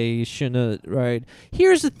gonna say you shouldn't have. Right.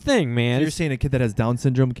 Here's the thing, man. You're saying a kid that has Down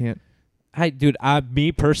syndrome can't?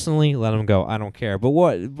 Me personally, let him go. I don't care. But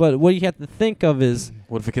what you have to think of is,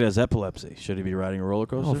 What if a kid has epilepsy? Should he be riding a roller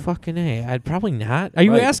coaster? oh fucking A, I'd probably not. Are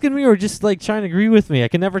you Right. asking me or just like trying to agree with me? I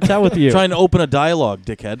can never tell with you. Trying to open a dialogue,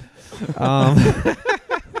 dickhead.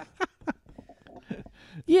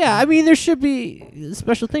 Yeah, I mean there should be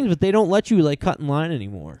special things, but they don't let you like cut in line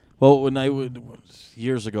anymore. Well,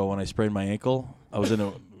 years ago when I sprained my ankle, I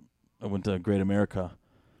went to Great America,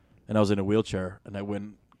 and I was in a wheelchair, and I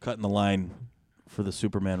went cut in the line for the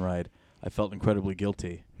Superman ride. I felt incredibly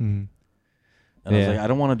guilty, Mm. and I was Yeah. like, I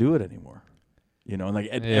don't want to do it anymore. And like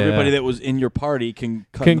Yeah. everybody that was in your party can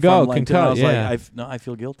cut Can in the front go, line can too. And I cut, was yeah. like, I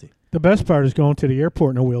feel guilty. The best part is going to the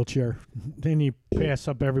airport in a wheelchair. Then you pass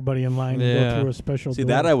up everybody in line and Yeah. go through a special See, door.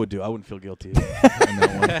 that I would do. I wouldn't feel guilty in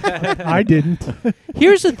that one. I didn't.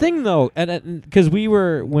 Here's the thing, though, and because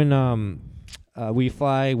when we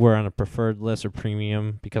fly, we're on a preferred list or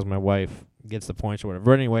premium because my wife gets the points or whatever.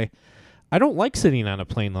 But anyway, I don't like sitting on a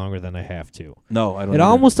plane longer than I have to. No, I don't. It either.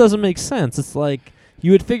 almost doesn't make sense. It's like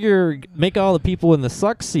you would figure make all the people in the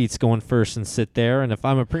suck seats going first and sit there, and if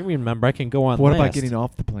I'm a premium member, I can go on. But what last. about getting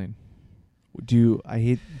off the plane? I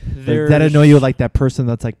hate does There's- that annoy you, like that person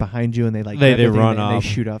that's like behind you and they like They grab the thing run and off. they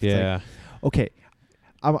shoot off. It's like, Yeah. okay,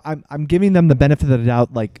 I'm giving them the benefit of the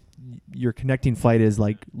doubt. Like your connecting flight is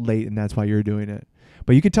like late and that's why you're doing it.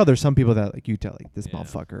 But you can tell there's some people that like you tell like this Yeah.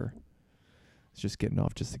 motherfucker is just getting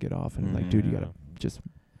off just to get off, and like dude, you gotta just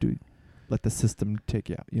let the system take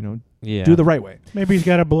you out. Yeah. Do the right way, Maybe he's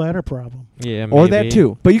got a bladder problem. Yeah. or that maybe.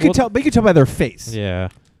 too. But you can Well, tell. But you can tell by their face. Yeah.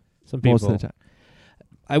 Some people. Most of the time.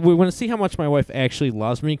 I want to see how much my wife actually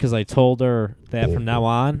loves me because I told her that from now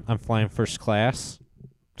on I'm flying first class.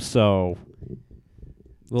 So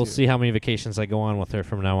we'll see how many vacations I go on with her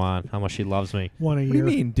from now on. How much she loves me. One a What do year.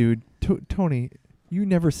 you mean, dude? Tony, you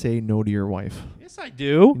never say no to your wife. Yes, I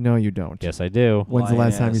do. No, you don't. Yes, I do. When's the Lying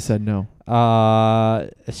last time you ass. said no?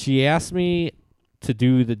 She asked me to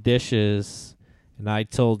do the dishes, and I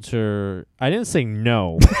told her I didn't say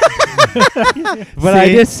no, but I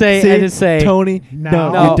did say Tony.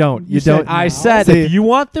 No, No. you don't. You said don't. I no. said See- if you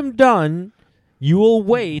want them done, you will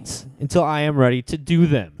wait until I am ready to do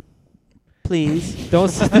them. Please don't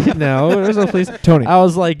say no. There's no please. Tony. I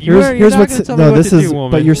was like, Here's you're not what's gonna tell me no. what This to is. do,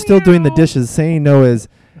 woman. But you're still doing the dishes. Saying no is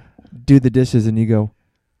do the dishes, and you go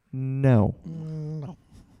no, No,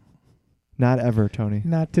 not ever, Tony.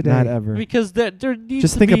 not today. Not ever. because there needs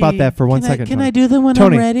Just to think about be- that for 1 second. Can Tony. I do them when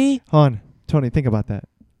Tony. I'm ready? Hold on, Tony. Think about that.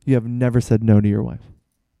 You have never said no to your wife.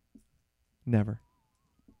 Never.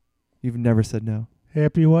 You've never said no.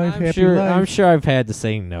 Happy wife, I'm happy sure. life. I'm sure I've had to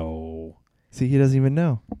say no. See, he doesn't even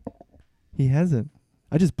know. He hasn't.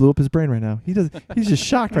 I just blew up his brain right now. He's just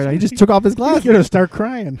shocked right now. He just took off his He's glasses. gonna start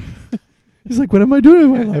crying. He's like, what am I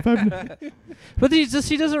doing in my life? But he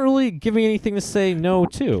doesn't really give me anything to say no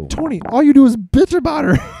to. Tony, all you do is bitch about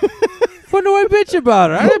her. What do I bitch about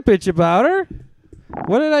her? I didn't bitch about her.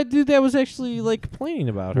 What did I do that was actually like complaining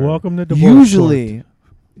about her? Welcome to divorce. Usually,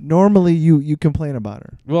 normally you complain about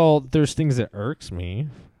her. Well, there's things that irks me.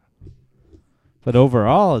 But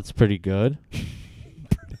overall, it's pretty good.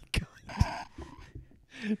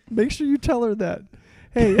 Make sure you tell her that.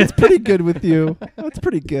 Hey, it's pretty good with you. That's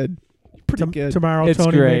pretty good. Pretty good. Tomorrow, It's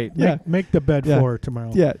Tony, great. make the bed Yeah. for her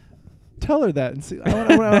tomorrow. Yeah. Tell her that and see.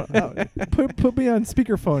 I put me on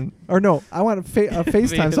speakerphone. Or no, I want a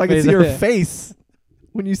FaceTime so I can see her face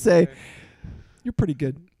when you say, you're pretty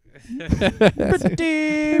good.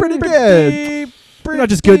 Pretty good. You're not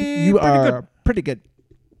just good. You are pretty good.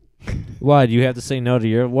 Why, do you have to say no to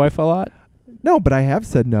your wife a lot? No, but I have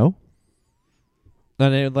said no.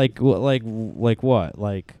 And it, like what?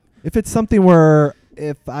 Like If it's something where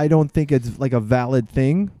if I don't think it's like a valid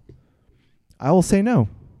thing, I will say no.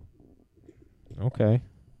 okay.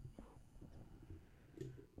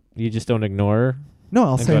 You just don't ignore her. No,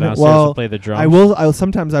 I'll and say go no. downstairs Well, and play the drums. I will.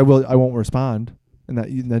 Sometimes I will. I won't respond, and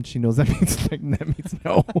then she knows that means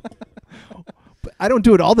no. But I don't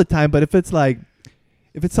do it all the time. But if it's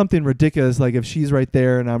something ridiculous, like if she's right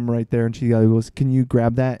there and I'm right there, and she goes, "Can you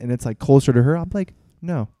grab that?" and it's like closer to her, I'm like,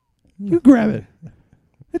 "No, you grab it.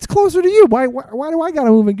 It's closer to you. Why do I gotta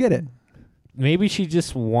move and get it?" Maybe she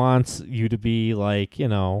just wants you to be like,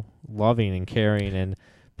 loving and caring and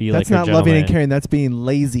be That's like her not loving and gentleman. caring. That's being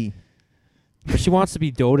lazy, But she wants to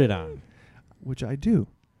be doted on. which I do.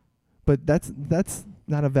 But that's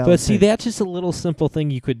not a valid. But see, thing. that's just a little simple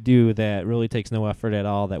thing you could do that really takes no effort at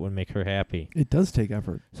all that would make her happy. It does take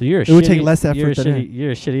effort. So you're a It would take shitty- less effort you're a than shitty,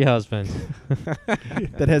 you're a shitty husband.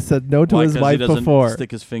 That has said no to Why? his 'Cause wife he doesn't before.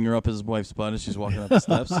 stick his finger up his wife's butt as she's walking up the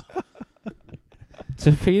steps.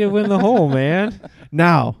 To feed it in the hole, man.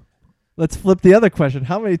 Now, let's flip the other question.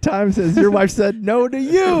 How many times has your wife said no to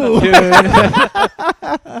you? Dude.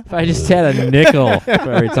 If I just had a nickel for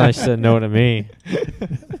every time she said no to me.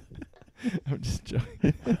 I'm just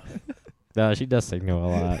joking. No, she does say no a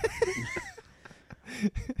lot.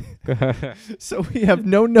 So we have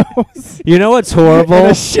no no's You know what's and horrible?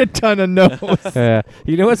 a shit ton of no's.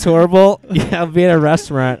 You know what's horrible? Yeah, I'll be at a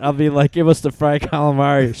restaurant. I'll be like, give us the fried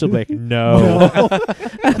calamari. She'll be like, no.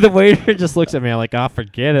 The waiter just looks at me. I'm like, oh,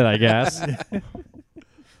 forget it, I guess. That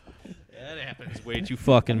happens way too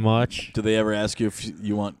fucking much. Do they ever ask you if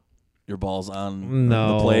you want your balls on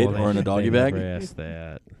No. the plate they- or in a doggy they bag? Never ask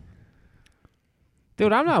that.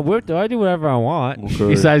 Dude, I'm not whipped, though. I do whatever I want. Okay.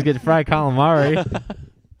 Besides get fried calamari.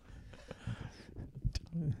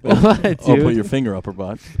 What, dude? Oh, put your finger up her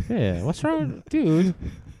butt. Yeah, what's wrong, dude?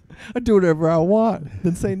 I do whatever I want.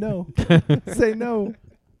 Then say no. Say no.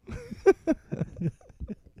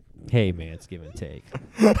 Hey, man, it's give and take.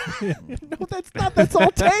 No, that's not. That's all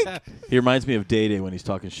take. He reminds me of Day Day when he's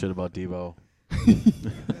talking shit about Debo.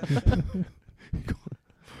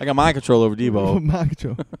 I got mind control over Debo.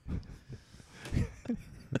 Macho.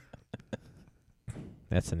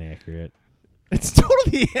 That's inaccurate. It's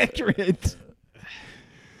totally accurate.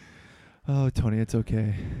 Oh, Tony, it's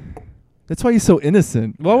okay. That's why he's so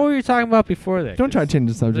innocent. What were we talking about before that? Don't try to change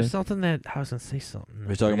the There's subject. something that I was going to say something.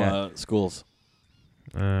 We're talking about schools.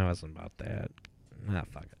 It wasn't about that. Nah,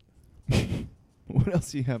 fuck it. What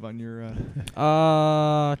else do you have on your?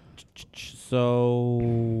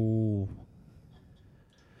 So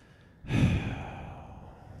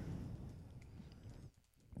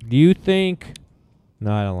do you think?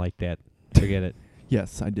 No, I don't like that. Forget it.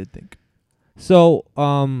 Yes, I did think. So,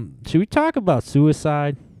 should we talk about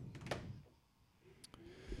suicide?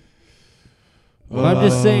 Well, I'm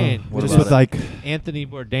just saying. What Just about with it? like, Anthony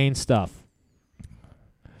Bourdain stuff.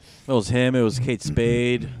 It was him. It was Kate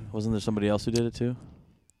Spade. Wasn't there somebody else who did it too?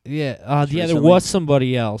 Yeah, yeah, there Recently? was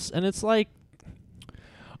somebody else, and it's like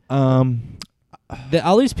um,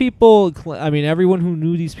 all these people. I mean, everyone who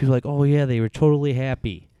knew these people, like, oh yeah, they were totally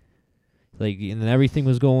happy, like, and then everything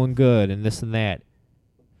was going good, and this and that.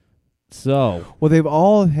 So well, they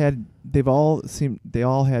all had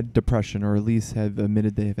depression, or at least have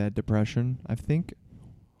admitted they've had depression, I think,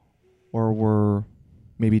 or were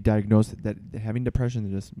maybe diagnosed that having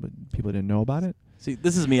depression. But people didn't know about it. See,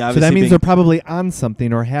 this is me. So Obviously, that means being, they're probably on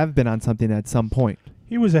something or have been on something at some point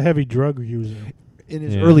He was a heavy drug user. in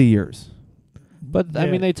his Yeah. early years. But I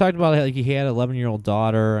Yeah. mean, they talked about like he had an 11-year-old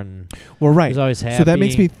daughter, and Well, he right. was always happy. So that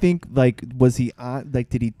makes me think, like, was he on, like,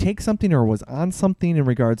 did he take something or was on something in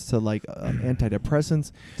regards to, like,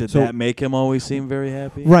 antidepressants? did so- that make him always seem very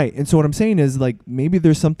happy? Right. And so what I'm saying is, like, maybe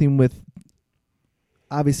there's something with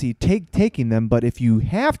obviously taking them, but if you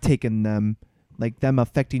have taken them, like them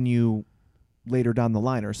affecting you later down the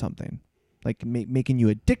line or something, like making you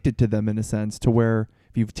addicted to them in a sense, to where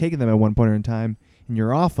if you've taken them at one point in time and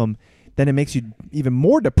you're off them, then it makes you even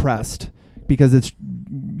more depressed because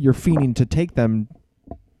you're fiending to take them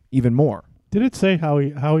even more. Did it say how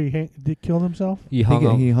he killed himself? He I hung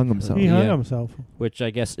think him, he hung himself He hung Yeah. himself. which I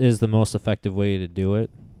guess is the most effective way to do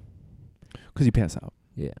it. because you pass out.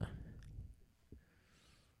 Yeah.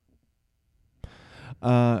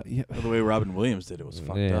 Yeah. The way Robin Williams did it was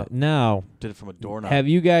fucked Yeah. up. Now, Did it from a doorknob. have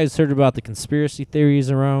you guys heard about the conspiracy theories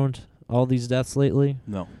around all these deaths lately?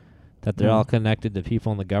 No. That they're No. all connected to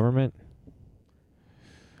people in the government?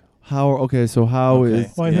 How? Okay, so how Okay.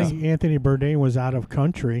 is? Well, I Yeah. think Anthony Bourdain was out of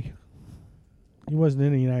country. He wasn't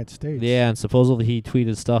in the United States. Yeah, and supposedly he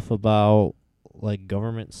tweeted stuff about like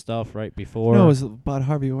government stuff right before. No, it was about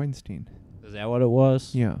Harvey Weinstein. Is that what it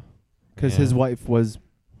was? Yeah, because Yeah. his wife was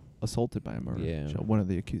assaulted by him, or Yeah. one of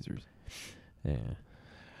the accusers. Yeah.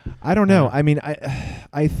 I don't know. Yeah. I mean,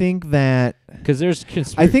 I think that Because there's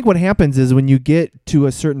I think what happens is when you get to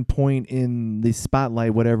a certain point in the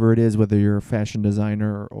spotlight, whatever it is, whether you're a fashion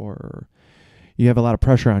designer or you have a lot of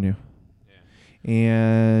pressure on you.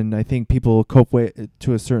 And I think people cope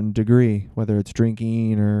to a certain degree, whether it's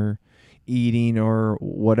drinking or eating or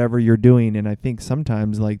whatever you're doing. And I think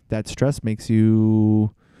sometimes like that stress makes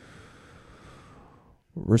you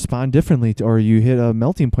respond differently, or you hit a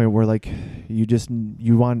melting point where like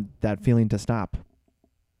you want that feeling to stop.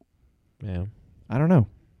 Yeah. I don't know.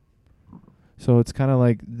 So it's kind of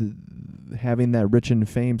like having that rich and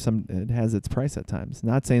fame. It has its price at times.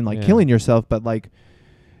 Not saying like Yeah. killing yourself, but like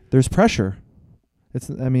there's pressure. It's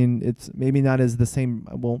maybe not as the same.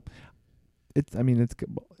 Well, it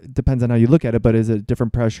depends on how you look at it. But is it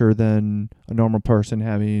different pressure than a normal person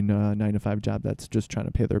having a 9-to-5 job that's just trying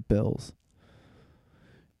to pay their bills?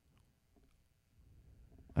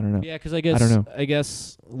 I don't know. Yeah, because I guess don't know. I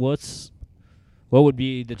guess what would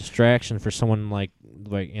be the distraction for someone like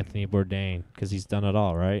Anthony Bourdain, because he's done it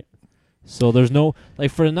all, right? So there's no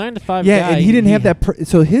like for a 9-to-5 Yeah, guy, and he didn't have that.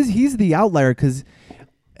 So he's the outlier because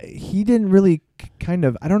he didn't really kind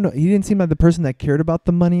of. I don't know. He didn't seem like the person that cared about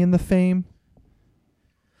the money and the fame.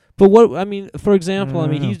 But what I mean, for example, I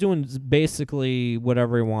mean know. he's doing basically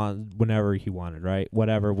whatever he wanted, whenever he wanted, right?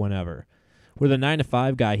 Whatever, whenever. Where the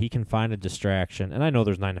 9-to-5 guy, he can find a distraction, and I know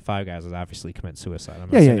there's 9-to-5 guys that obviously commit suicide. I'm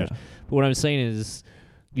not saying Yeah. there's- But what I'm saying is,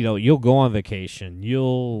 you'll go on vacation,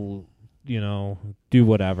 you'll, do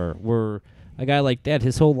whatever. Where a guy like that,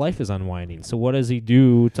 his whole life is unwinding. So what does he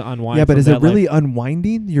do to unwind? Yeah, but from is that it really life?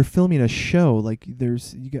 unwinding? You're filming a show. Like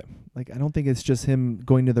I don't think it's just him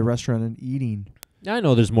going to the restaurant and eating. I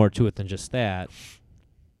know there's more to it than just that.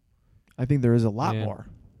 I think there is a lot Yeah. more.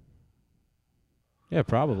 Yeah,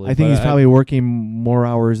 probably. I think but he's probably working more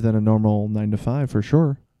hours than a normal 9-to-5 for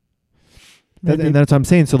sure. Maybe- And that's what I'm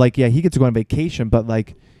saying. So like, yeah, he gets to go on vacation, but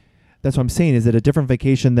like, that's what I'm saying. Is it a different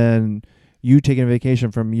vacation than you taking a vacation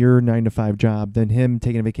from your 9-to-5 job than him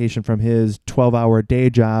taking a vacation from his 12-hour day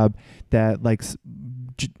job that like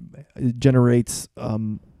generates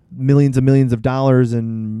millions and millions of dollars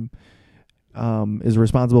and is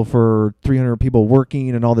responsible for 300 people working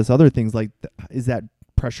and all this other things? Like, is that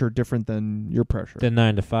pressure different than your pressure? the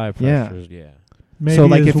 9-to-5 Yeah. pressures. Yeah. Maybe So,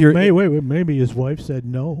 like, his, if you're- wait, maybe his wife said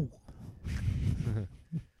no.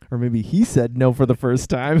 Or maybe he said no for the first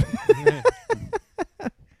time.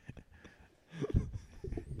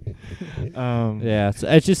 Yeah, so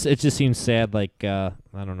it just seems sad. Like I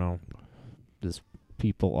don't know, just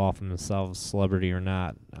people offing themselves, celebrity or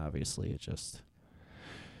not. Obviously, it just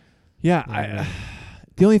Yeah, Yeah.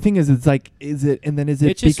 the only thing is, it's like, is it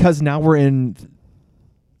It just- because now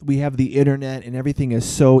we have the internet and everything is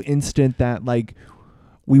so instant that like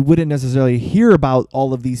we wouldn't necessarily hear about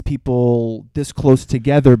all of these people this close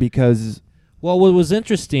together because well, what was of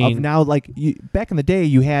interesting. now, like back in the day,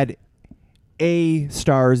 you had A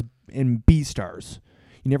stars and B stars.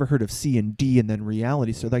 You never heard of C and D and then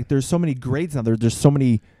reality. So like, there's so many grades now. There's so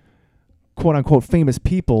many quote unquote famous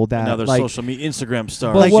people that Now there's like, social media, Instagram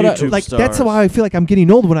stars, But what I- YouTube like stars. that's why I feel like I'm getting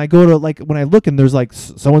old when I go to when I look and there's like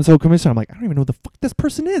so and so commissioner. I'm like, I don't even know who the fuck this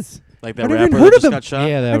person is. Like that I've never rapper even that heard of just him. got shot.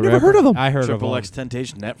 yeah, that I've never rapper- heard of him. I heard Triple of X him.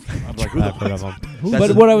 Temptation. I'm like, who the I've heard of him. That's But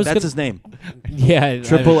his, what I was that's gonna- his name. Yeah,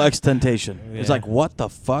 Triple X Temptation. It's Yeah. like, what the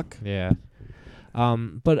fuck? Yeah.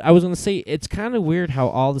 But I was gonna say it's kind of weird how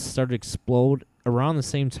all this started to explode around the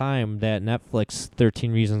same time that Netflix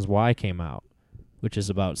 13 Reasons Why came out, which is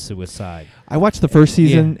about suicide. I watched the first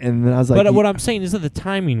season and then I was like, But what I'm saying is that the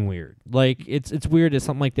timing weird. Like it's weird that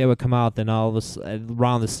something like that would come out, then all this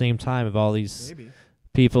around the same time of all these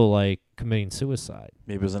people like committing suicide.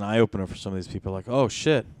 Maybe it was an eye opener for some of these people. Like, oh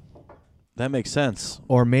shit, that makes sense.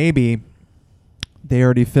 Or maybe they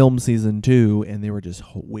already filmed season 2 and they were just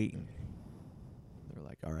waiting. They were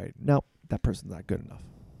like, all right, no, that person's not good enough.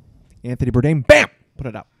 Anthony Bourdain, bam, put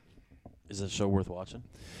it out. Is that show worth watching?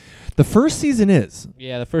 The first season is.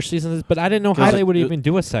 Yeah, the first season is, but I didn't know how Because they would it- even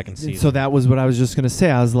do a second season. So that was what I was just going to say.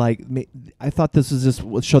 I was like, I thought this was just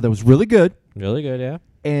a show that was really good, really good, yeah.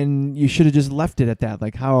 and you should have just left it at that.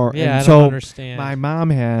 Like how? Yeah, and I so don't understand. my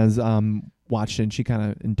mom has watched it, and she kind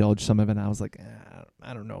of indulged some of it. And I was like,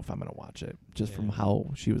 I don't know if I'm going to watch it, just from Yeah.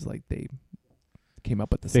 how she was like they came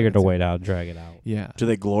up with the Figured second to wait season. out, drag it out. Yeah. Do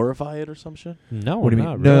they glorify it or some shit? No, What do you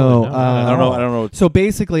not mean? really, No, I don't know. I don't know. So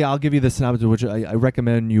basically, I'll give you the synopsis, which I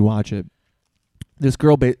recommend you watch it. This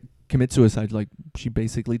girl commits suicide, like she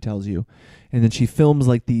basically tells you, and then she films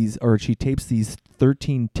like these, or she tapes these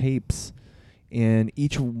 13 tapes, and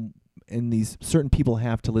these certain people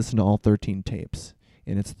have to listen to all 13 tapes,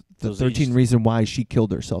 and it's the Those 13 each- reason why she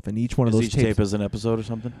killed herself, and each one of Is those each tapes, tape is an episode or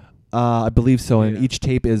something? I believe so, and Yeah. each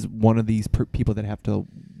tape is one of these people that have to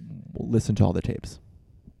listen to all the tapes,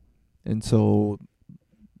 and so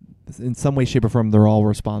in some way, shape, or form, they're all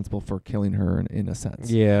responsible for killing her in a sense.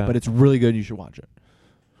 Yeah. But it's really good. You should watch it.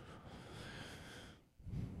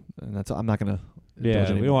 And that's I'm not gonna. yeah, indulge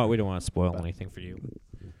we anymore. don't want to spoil anything for you.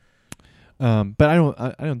 But I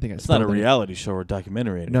don't think It's not a spoiled any- reality show or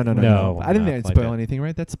documentary. No. No, I didn't not think I like spoil that. anything,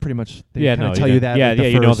 right? That's pretty much. They Yeah, kinda no, tell you you did. that. Yeah, like the yeah,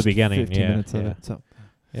 you know at the first beginning, 15 yeah, minutes of yeah. it. So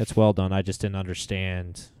It's well done. I just didn't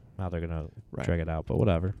understand how they're gonna Right. drag it out, but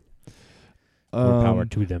whatever. More power um,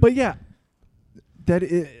 to them. but yeah,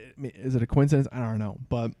 is it a coincidence? I don't know,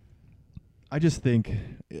 but I just think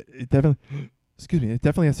it definitely. Excuse me. It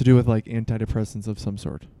definitely has to do with like antidepressants of some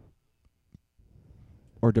sort,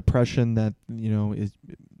 or depression that is.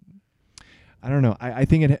 I don't know. I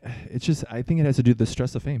think it's just. I think it has to do with the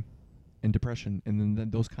stress of fame, and depression, and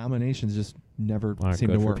then those combinations just never Aren't seem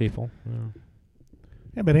good to for work. people. Yeah.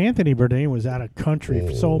 Yeah, but Anthony Bourdain was out of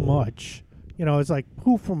country so much. It's like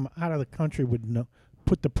who from out of the country would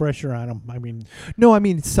put the pressure on him? I mean, No, I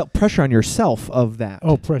mean pressure on yourself of that.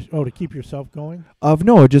 to keep yourself going. Of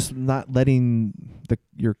no, just not letting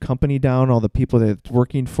your company down, all the people that's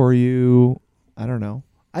working for you. I don't know.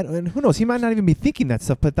 And who knows? He might not even be thinking that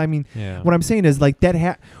stuff. But I mean, Yeah. what I'm saying is like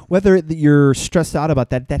that. Whether you're stressed out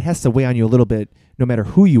about that, that has to weigh on you a little bit, no matter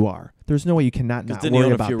who you are. There's no way you cannot Because not didn't he worry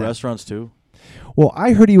own a about few that. restaurants too? Well,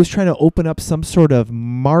 I heard he was trying to open up some sort of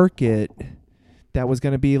market that was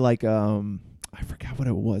going to be like I forgot what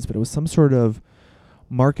it was, but it was some sort of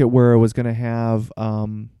market where it was going to have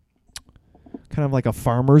kind of like a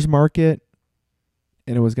farmer's market,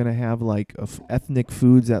 and it was going to have like ethnic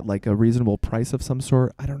foods at like a reasonable price of some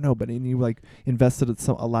sort. I don't know, but he like invested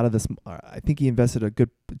a lot of this. I think he invested a good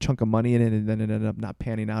chunk of money in it, and then it ended up not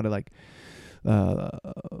panning out.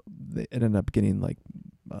 It ended up getting like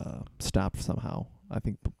stopped somehow. I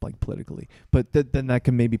think like politically, but then that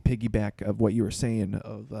can maybe piggyback of what you were saying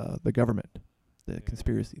of the government, the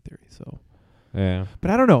conspiracy theory. So, Yeah. but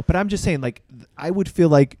I don't know. But I'm just saying, like, I would feel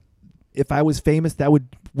like if I was famous, that would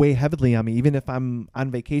weigh heavily on me. Even if I'm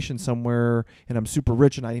on vacation somewhere and I'm super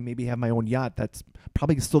rich and I maybe have my own yacht, that's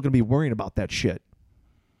probably still going to be worrying about that shit.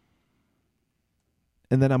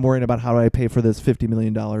 And then I'm worrying about how do I pay for this $50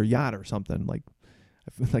 million yacht or something. Like,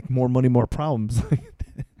 I feel like more money, more problems.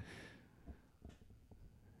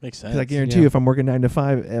 Makes sense. Because I guarantee you, if I'm working 9 to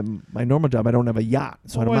 5 at my normal job, I don't have a yacht,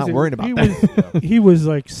 so What I'm was not it? worried about he that. Was, he was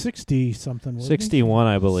like 60 something. wasn't he? 61,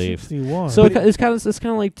 I believe. 61. So But it's kind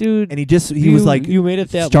of like, dude. And he was like you made it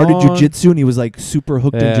that started long. jujitsu, and he was like super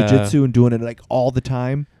hooked in Yeah. jujitsu and doing it like all the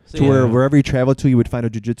time. See, To where Yeah. wherever he traveled to, he would find a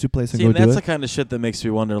jujitsu place and See, go and do that's it. the kind of shit that makes me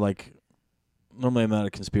wonder. Like, normally I'm not a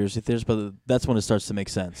conspiracy theorist, but that's when it starts to make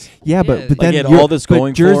sense. Yeah, but Yeah. but Like, then he had you're- all this but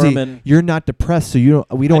going for Jersey, him, and you're not depressed, so you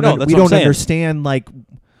don't. We don't. know, that's We what I'm don't saying. understand like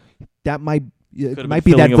that might. It Could've might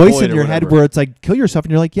been be that filling a voice void in or your head whatever. where it's like kill yourself,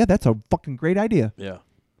 and you're like, yeah, that's a fucking great idea. yeah,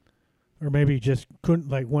 or maybe he just couldn't,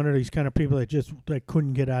 like one of these kind of people that just like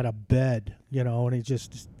couldn't get out of bed, and he's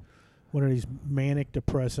just one of these manic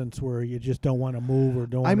depressants where you just don't want to move or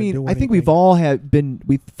don't. I wanna mean, do I think we've anything. all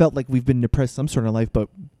we felt like we've been depressed some sort of life, but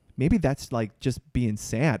maybe that's like just being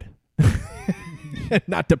sad,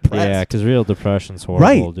 not depressed. Yeah, because real depression's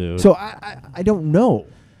horrible, Right. dude. So I don't know.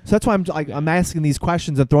 So that's why I'm asking these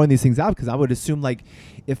questions and throwing these things out, because I would assume like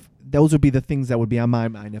if those would be the things that would be on my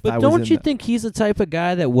mind if I but was. don't in you the- think he's the type of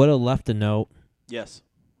guy that would have left a note? yes,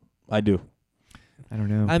 I do. I don't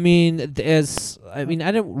know. I mean, I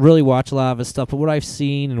didn't really watch a lot of his stuff, but what I've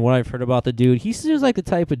seen and what I've heard about the dude, he seems like the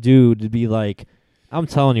type of dude to be like, I'm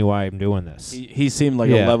telling you why I'm doing this. He seemed like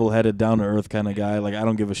Yeah. a level-headed, down-to-earth kind of guy. Like, I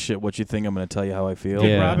don't give a shit what you think. I'm going to tell you how I feel.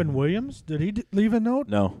 Yeah. Robin Williams, did he leave a note?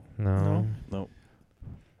 No. No.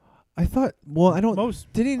 I thought. Well, I don't.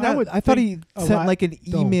 Most Did he I not? would I thought he think a sent lot like an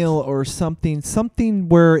don't. email or something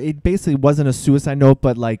where it basically wasn't a suicide note,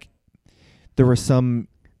 but like there were some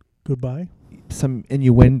goodbye.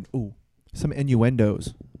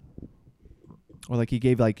 innuendos, or like he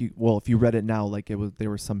gave like well, if you read it now, like there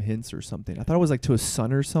were some hints or something. I thought it was like to his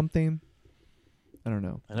son or something. I don't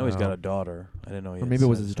know, I know he's got a daughter. I didn't know he or had maybe it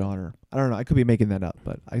was sons. his daughter. I don't know. I could be making that up,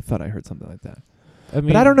 but I thought I heard something like that. I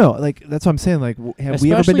mean, But I don't know. Like that's what I'm saying. Like, have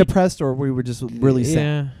we ever been Especially- depressed, or we were just really sad?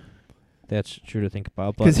 Yeah, that's true to think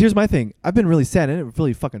about. Because But here's my thing: I've been really sad, and it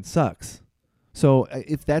really fucking sucks. So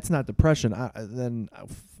if that's not depression, then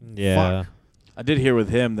yeah, fuck. I did hear with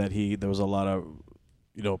him that there was a lot of,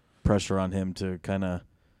 pressure on him to kind of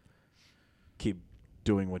keep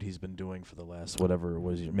doing what he's been doing for the last whatever it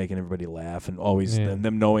was, making everybody laugh, and always Yeah. and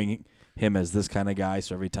them knowing him as this kind of guy.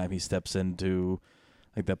 So every time he steps into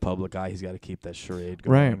like that public eye, he's got to keep that charade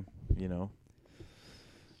going. Right. He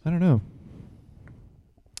I don't know.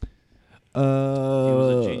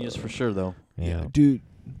 was a genius for sure, though. yeah. Dude,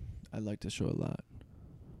 I like this show a lot.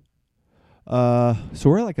 So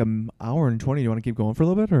we're at like an hour and 20. You want to keep going for a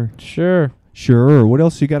little bit, or Sure. sure? What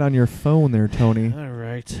else you got on your phone there, Tony? All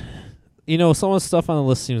right. Some of the stuff on the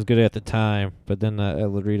list seems good at the time, but then I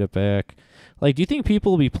would read it back. Like, do you think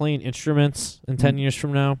people will be playing instruments in 10 years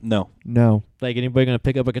from now? No. No. Like, anybody going to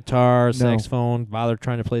pick up a guitar, No. saxophone, bother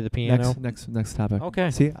trying to play the piano? Next topic.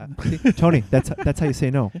 Okay. See, Tony, that's how you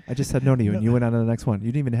say no. I just said no to you, and you went on to the next one. You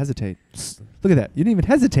didn't even hesitate. Look at that. You didn't even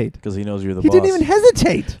hesitate. Because he knows you're the He boss. didn't even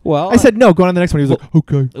hesitate. Well, I said no. Go on to the next one. He was like,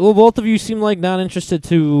 okay. well, both of you seem like not interested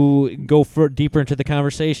to go deeper into the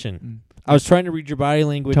conversation. I was trying to read your body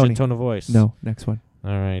language Tony, and tone of voice. No, next one.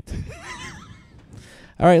 All right.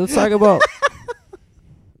 All right, let's talk about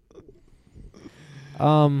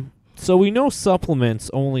so we know supplements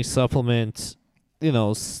only supplement,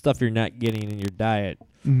 stuff you're not getting in your diet.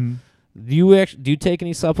 Mm-hmm. Do you take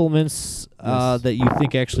any supplements Yes. that you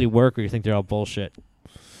think actually work, or you think they're all bullshit?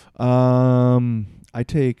 I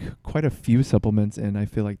take quite a few supplements, and I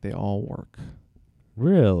feel like they all work.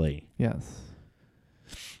 Really? Yes.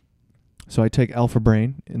 So I take Alpha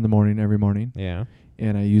Brain in the morning, every morning, Yeah.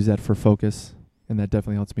 and I use that for focus, and that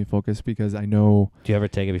definitely helps me focus because I know. Do you ever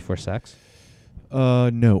take it before sex?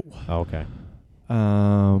 No. Oh, okay.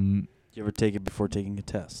 Do you ever take it before taking a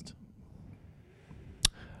test?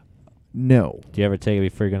 No. Do you ever take it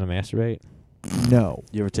before you're going to masturbate? No.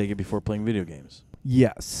 You ever take it before playing video games?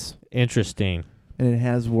 Yes. Interesting. And it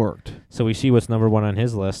has worked. So we see what's number one on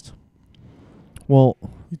his list. Well,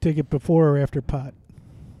 You take it before or after pot?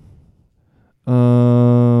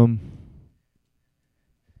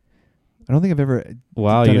 I don't think I've ever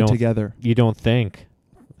Wow, done you it don't together. you don't think.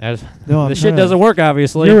 As No, the shit doesn't work,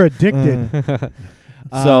 obviously. You're addicted.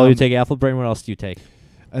 So you take Alpha Brain. What else do you take?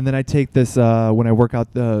 And then I take this when I work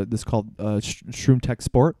out. This called Shroom Tech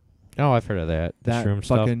Sport. Oh, I've heard of that. The That shroom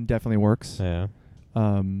fucking definitely works. stuff.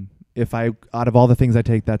 If I out of all the things I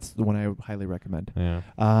take, that's the one I would highly recommend. Yeah.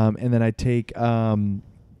 And then I take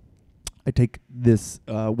this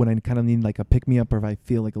when I kind of need like a pick me up, or if I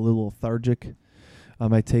feel like a little lethargic.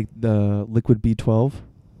 I take the Liquid B12,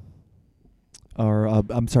 or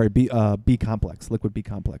I'm sorry, B complex, Liquid B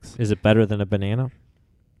complex. Is it better than a banana?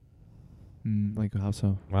 Like how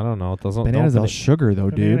so? I don't know. It doesn't. Banana's don't all sugar though,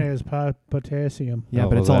 Banana dude. has potassium. Yeah, Oh,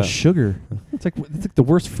 but well, it's all that- sugar. it's like the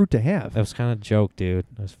worst fruit to have. That was kind of a joke, dude.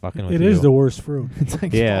 I was fucking with It you. is the worst fruit. It's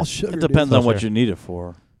like Yeah. all sugar. It dude. depends so on what sure. you need it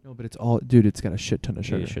for. No, but it's all, dude. It's got a shit ton of You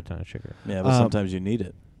sugar. eat a shit ton of sugar. Yeah, but Um, sometimes you need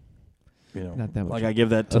it. Not that much. Like I give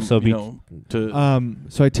that to so be- to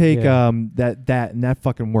So I take Yeah. that and that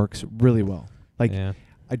fucking works really well. Like yeah.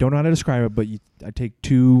 I don't know how to describe it, but I take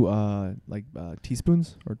two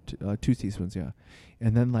teaspoons or 2 teaspoons, yeah,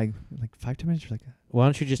 and then like 5 minutes. You're like, Why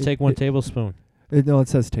don't you just It- take 1 it- tablespoon? no, it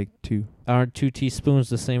says take 2. Aren't 2 teaspoons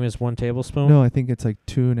the same as 1 tablespoon? No, I think it's like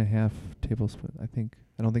 2.5 tablespoons.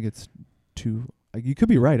 I don't think it's 2. You could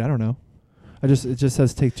be right. I don't know. It just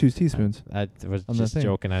says take 2 teaspoons. I was On the just thing.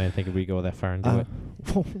 joking. I didn't think we'd go that far and do it.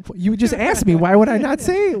 You just asked me. Why would I not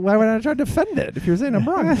say? Why would I try to defend it if you're saying I'm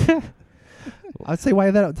wrong? I'd say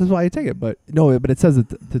that's why I take it, but no, but it says it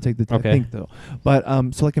to take the Okay. I think though. But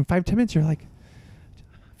so like in 5-10 minutes, you're like,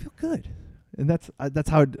 I feel good, and that's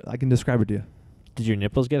how I can describe it to you. Did your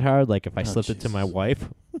nipples get hard? Like if I Oh, slipped it to my Jesus. wife,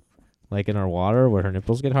 like in our water, where her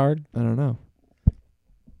nipples get hard? I don't know.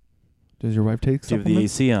 Does your wife take give the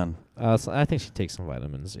supplements? AC on. So I think she takes some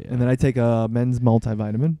vitamins. Yeah. And then I take a men's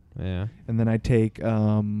multivitamin, yeah. and then I take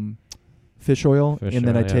fish oil, Fish and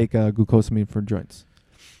then oil, I yeah. take glucosamine for joints,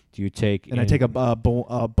 Do you take and I take a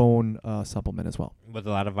bone supplement as well. with a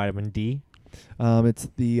lot of vitamin D? It's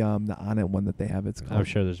the Onnit one that they have. It's called. I'm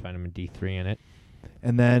sure there's vitamin D3 in it.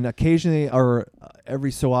 And then occasionally, or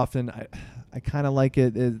every so often, I kind of like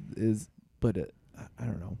it. But I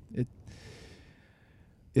don't know.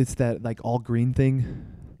 It's that like all green thing.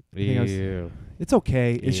 I think I was- Ew. It's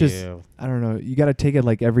okay. It's just Ew. I don't know. You got to take it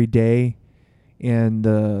like every day, and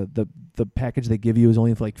the package they give you is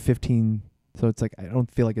only for like 15. So it's like I don't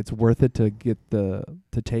feel like it's worth it to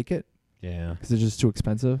take it Yeah. because it's just too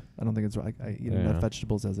expensive. I don't think it's right. I eat Yeah. enough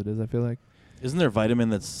vegetables as it is. I feel like. Isn't there vitamin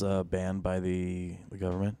that's banned by the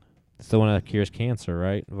government? It's the one that cures cancer,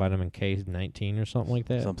 right? Vitamin K19 or something like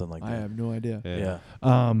that. Something like I that. have no idea. Yeah.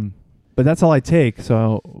 But that's all I take.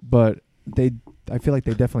 So, but I feel like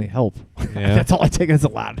they definitely help. Yeah. That's all I take. That's a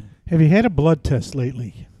lot. Have you had a blood test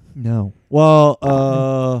lately? No. Well,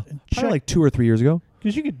 And check- probably like 2 or 3 years ago.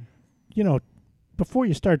 Because you could, before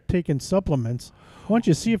you start taking supplements, why don't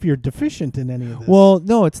you see if you're deficient in any of this? Well,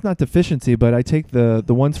 no, it's not deficiency, but I take the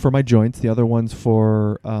ones for my joints. The other ones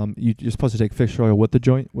for you're supposed to take fish oil with the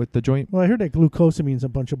joint. Well, I heard that glucosamine's a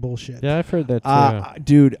bunch of bullshit. Yeah, I've heard that too.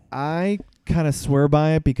 Dude, I kind of swear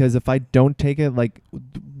by it because if I don't take it, like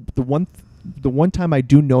the one time I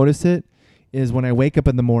do notice it is when I wake up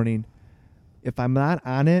in the morning. If I'm not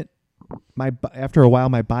on it, after a while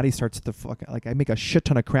my body starts to like I make a shit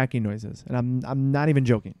ton of cracking noises, and I'm not even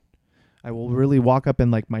joking. I will really walk up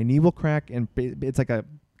and like my knee will crack, and it's like a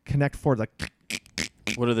Connect Four, like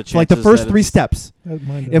What are the chances? for like the first that 3 it's- steps.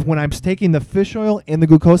 Mine If when I'm taking the fish oil and the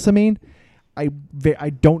glucosamine, I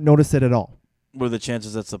don't notice it at all. What are the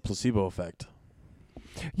chances that's a placebo effect?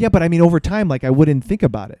 Yeah, but I mean over time, like I wouldn't think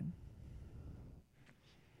about it.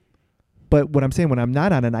 But what I'm saying, when I'm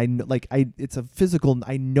not on it, it's a physical.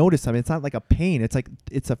 I notice something. It's not like a pain. It's like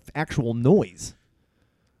it's a actual noise.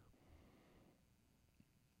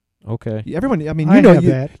 Okay. Everyone, I mean, I have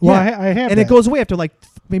you, that. Well, yeah. I have And that. it goes away after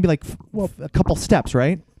maybe a couple steps,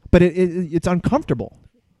 right? But it's uncomfortable,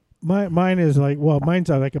 Mine is like, mine's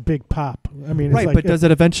like a big pop. I mean, it's right? like But does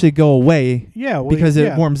it eventually go away Yeah, well, because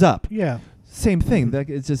yeah. it warms up? Yeah. Same thing. Like,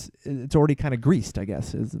 it's just it's already kind of greased, I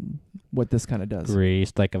guess, is what this kind of does.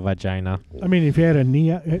 Greased like a vagina. I mean, if you had a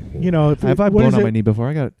knee, if I've what blown is out it? my knee before.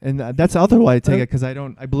 I got, and that's the other why I take it because I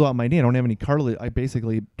blew out my knee. I don't have any cartilage. I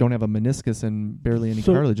basically don't have a meniscus and barely any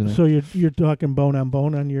cartilage in there. So you're talking bone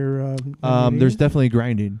on your. On your There's knee? definitely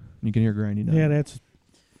grinding. You can hear grinding. Yeah, that's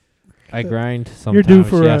I grind sometimes. you're due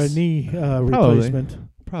for yes. a knee replacement.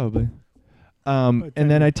 Probably. But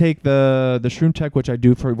And then I take the Shroom Tech, which I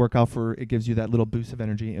do for workout for. It gives you that little boost of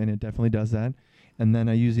energy, and it definitely does that. And then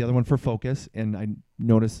I use the other one for focus, and I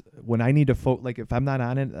notice when I need to like if I'm not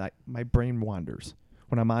on it, my brain wanders.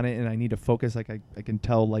 When I'm on it and I need to focus, like I can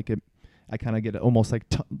tell, like I kind of get almost like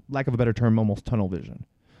lack of a better term, almost tunnel vision.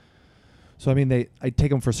 So I mean, I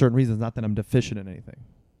take them for certain reasons, not that I'm deficient in anything.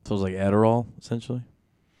 So it's like Adderall, essentially.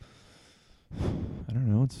 I don't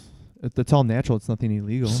know. It's all natural. It's nothing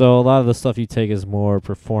illegal. So a lot of the stuff you take is more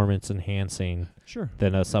performance enhancing sure.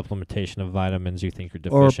 than a supplementation of vitamins you think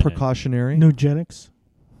you're Or deficient in. precautionary. Nugenics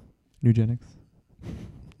Nugenics.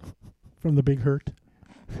 from the Big Hurt.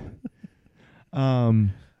 But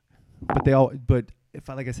if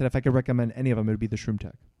like I said, if I could recommend any of them, it would be the Shroom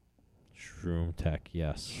Tech. Shroom Tech,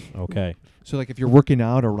 yes. Okay. So like if you're working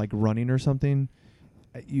out or like running or something,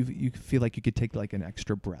 you feel like you could take like an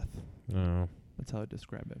extra breath. Oh. That's how I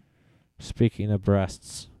describe it. Speaking of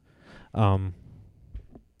breasts, my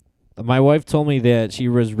wife told me that she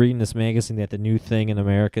was reading this magazine that the new thing in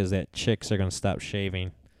America is that chicks are going to stop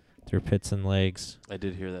shaving their pits and legs. I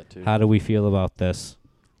did hear that too. How do we feel about this?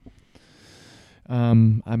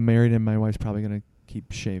 I'm married and my wife's probably gonna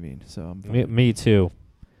keep shaving, so I'm fine. Me too.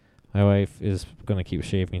 My wife is going to keep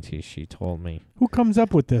shaving too, she told me. Who comes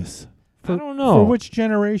up with this? I don't know. For which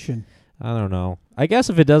generation? I don't know. I guess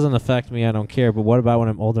if it doesn't affect me, I don't care. But what about when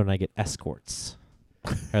I'm older and I get escorts?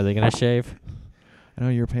 Are they going to shave? I know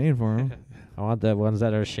you're paying for them, I want the ones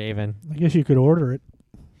that are shaving. I guess you could order it.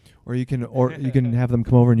 or you can have them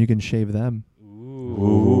come over and you can shave them.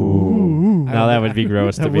 Ooh. Now that would be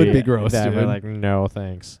gross to That me. would be gross, That would be dude. like, no,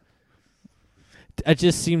 thanks. It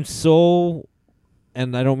just seems so,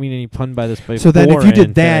 and I don't mean any pun by this, but So then, if you did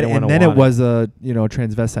I that don't and wanna then it want was a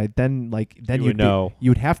transvestite, then You you'd would know.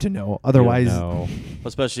 You'd have to know. Otherwise, no.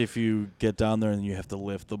 Especially if you get down there and you have to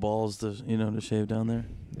lift the balls to to shave down there.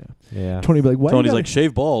 Yeah. Tony would be like, "Why?" Tony's like,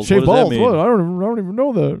 shave balls. "Shave what balls? Does that mean? What? I don't even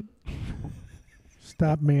know that."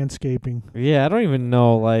 Stop manscaping. Yeah, I don't even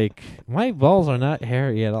know. Like, my balls are not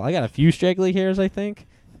hairy at all. I got a few straggly hairs, I think.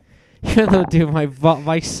 Even though, dude,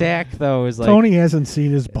 my sack though is like Tony hasn't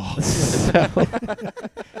seen his balls.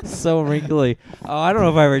 so wrinkly. Oh, I don't know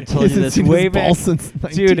if I ever He told you hasn't this. seen Way his back, ball since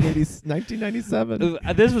Dude. 1997.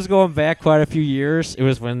 This was going back quite a few years. It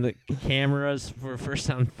was when the cameras were first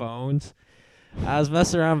on phones. I was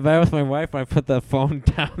messing around in bed with my wife, and I put the phone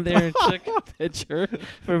down there and took a picture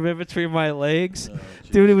from in between my legs.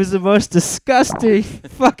 Dude, it was the most disgusting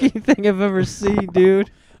fucking thing I've ever seen, dude.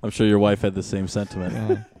 I'm sure your wife had the same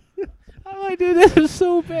sentiment. I'm like, dude, that was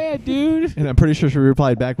so bad, dude. And I'm pretty sure she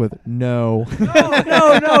replied back with no.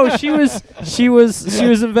 No. She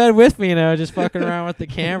was in bed with me, and I was just fucking around with the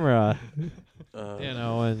camera.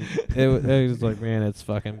 And it was like, man, it's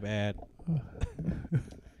fucking bad.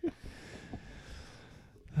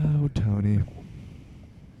 Oh, Tony.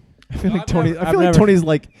 I feel No, like I've Tony. never- I I've feel like never- Tony's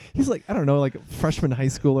like he's like I don't know, like a freshman in high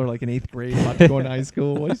school or like in 8th grade about to go into high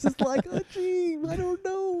school. He's just like, oh, gee, I don't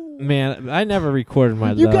know. Man, I never recorded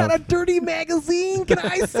my You love. got a dirty magazine? Can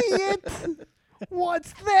I see it?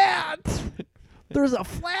 What's that? There's a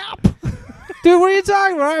flap. Dude, what are you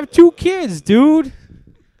talking about? I have 2 kids, dude.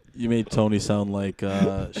 You made Tony sound like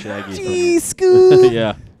Shaggy. Gee, Scoob.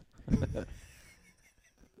 Yeah.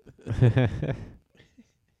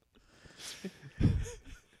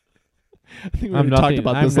 I think we I'm already talked nothing-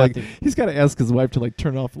 about I'm this. Like, nothing. he's got to ask his wife to like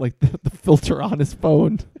turn off like the filter on his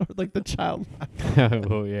phone or like the child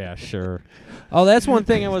Oh yeah, sure. Oh, that's one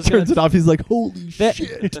thing I was gonna turns it off. He's like, holy That-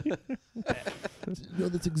 shit! Didn't know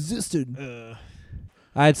this existed.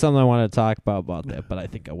 I had something I wanted to talk about that, but I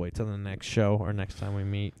think I'll wait till the next show or next time we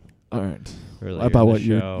meet. All right. Or later About in the what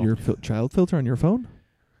show. your child filter on your phone?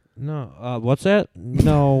 No, what's that?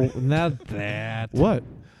 No, not that. What?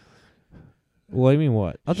 What do you mean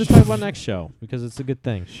what? I'll just talk about next show because it's a good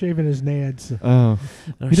thing. Shaving his nads. Oh,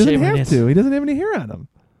 No, he doesn't shaving have his- to. He doesn't have any hair on him.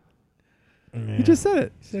 Yeah. He just said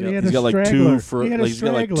it. Said He's he got, had he's a got like straggler. two He had a he's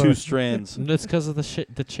got like straggler. 2 strands. It's because of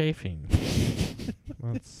the chafing.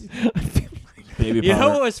 That's- Baby you know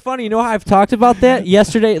powder. what was funny? You know how I've talked about that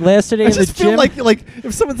yesterday I in the just feel gym? like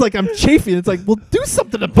if someone's like I'm chafing, it's like, well, do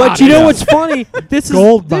something about But it. you know what's funny? This is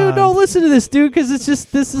Gold dude. No, bond. listen to this, dude, because it's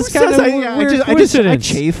just this Who is kind says of I weird just coincidence.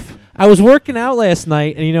 chafe? I was working out last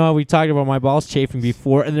night, and you know how we talked about my balls chafing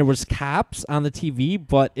before, and there was cops on the TV,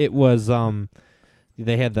 but it was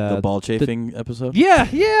they had The ball chafing episode? Yeah,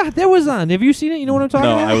 that was on. Have you seen it? You know what I'm talking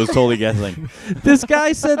No, about? I was totally guessing. This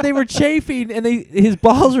guy said they were chafing, and his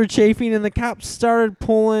balls were chafing, and the cops started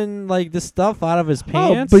pulling like the stuff out of his Oh,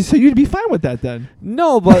 pants. but so you'd be fine with that then?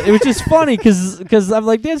 No, but it was just funny because I'm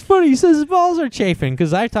like, that's funny. He says his balls are chafing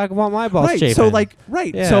because I talk about my balls right. chafing. So like,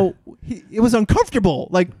 right. Yeah. So it was uncomfortable.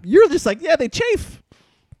 Like you're just like, yeah, they chafe.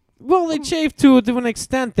 well, they chafe to an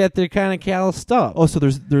extent that they're kind of calloused up. Oh, so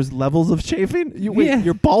there's levels of chafing. Wait, Yeah.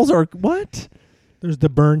 your balls are what? There's the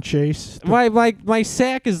burn chase. My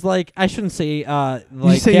sack is like I shouldn't say like Did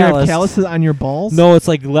you say you have calloused. calluses on your balls? No, it's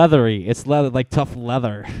like leathery. It's leather, like tough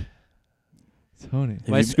leather. Tony. Have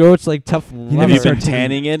My you- scrote's like tough never Have leather. you start been taking-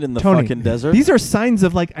 tanning it in the Tony, fucking desert? These are signs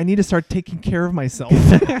of like I need to start taking care of myself.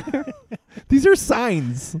 These are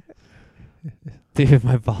signs. Dude,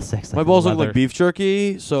 my ball sack's like My balls look leather. like beef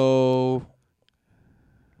jerky, so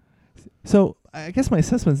So I guess my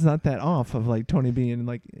assessment's not that off of like Tony being in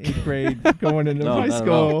like 8th grade going into No, high not at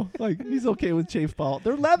school. Like he's okay with chafe ball.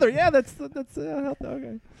 They're leather. Yeah, that's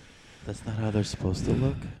okay. that's not how they're supposed to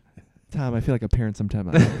look. Tom, I feel like a parent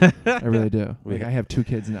sometimes. I really do. Like I have 2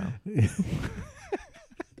 kids now.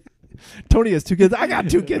 Tony has 2 kids. I got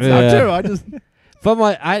 2 kids now Yeah. too. I just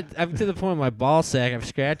But I'm to the point with my ball sack. I've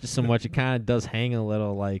scratched it so much it kind of does hang a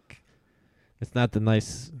little. Like it's not the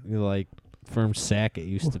nice like firm sack it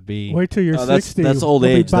used to be. Wait till you're Oh, that's 60. old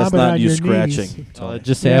We'll be age. That's bobbing not on you your scratching. knees. Oh, it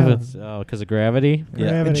just Yeah. happens. Oh, because of gravity Yeah.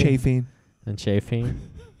 and Gravity. chafing. and chafing.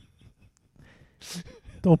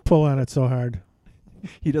 Don't pull on it so hard.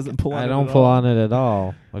 He doesn't pull on I it don't at pull all. on it at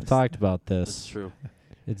all. I've talked about That's this. true.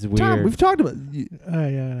 It's weird. Tom, we've talked about.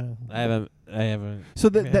 I haven't. So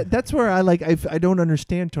Yeah. that's where I like I don't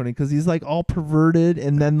understand Tony because he's like all perverted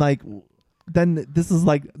and then like then this is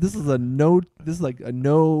like a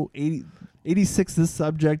no 86 this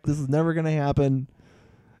subject, this is never gonna happen,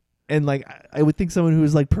 and like I would think someone who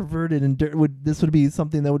is like perverted and this would be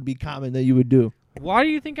something that would be common that you would do. Why do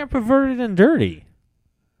you think I'm perverted and dirty?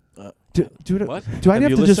 What? Do I Have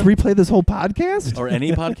have you to just listened? replay this whole podcast? Or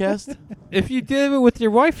any podcast? If you did it with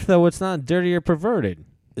your wife, though, it's not dirty or perverted.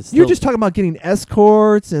 It's You're still- just talking about getting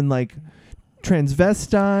escorts and like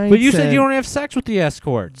transvestites. But you said and- you don't have sex with the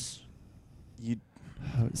escorts. You,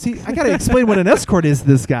 See, I gotta explain what an escort is.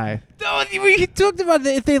 This guy. No, we talked about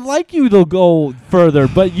that. If they like you, they'll go further.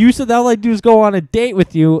 But you said all I do is go on a date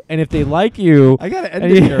with you, and if they like you, I gotta end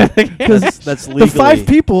and it you- here because That's the legally. 5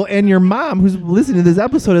 people and your mom who's listening to this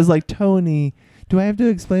episode is like, Tony, do I have to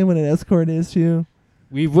explain what an escort is to you?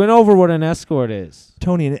 we went over what an escort is.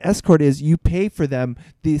 Tony, an escort is you pay for them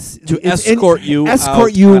to it's escort you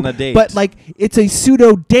escort out you on a date. but like it's a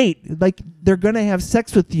pseudo date. Like they're gonna have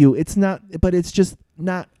sex with you. It's not, but it's just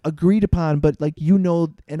not agreed upon. But like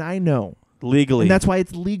and I know, legally, and that's why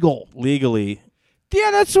it's legal. legally,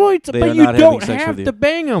 Yeah, that's right. They But are you not having don't sex have with to you.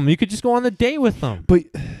 bang them. You could just go on the date with them.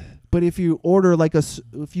 But if you order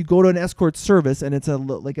if you go to an escort service and it's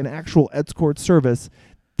like an actual escort service,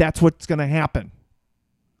 that's what's gonna happen.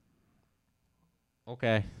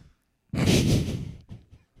 Okay.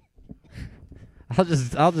 I'll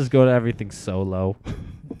just go to everything solo.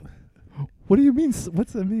 What do you mean?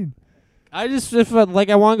 What's that mean? I just if I want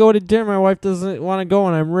to go to dinner, my wife doesn't want to go,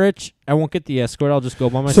 and I'm rich. I won't get the escort. I'll just go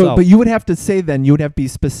by myself. So, but you would have to say then you would have to be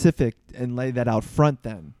specific and lay that out front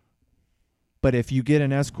then. But if you get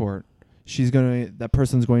an escort, that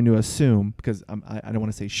person's going to assume, because I don't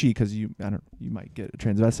want to say she, because you might get a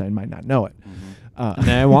transvestite and might not know it. and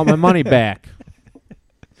I want my money back.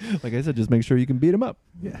 Like I said, just make sure you can beat them up.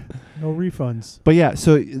 Yeah. No refunds. But yeah,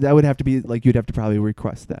 so that would have to be like you'd have to probably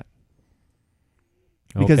request that.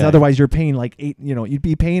 Because Okay. otherwise you're paying like you'd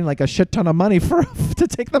be paying like a shit ton of money to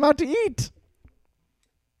take them out to eat.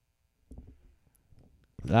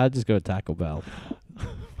 I'll just go to Taco Bell.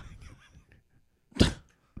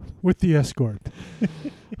 With the escort.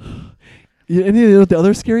 And you know what the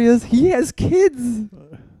other scary is? He has kids.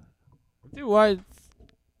 Dude, why?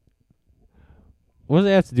 What does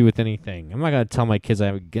that have to do with anything? I'm not gonna tell my kids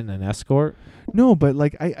I'm getting an escort. No, but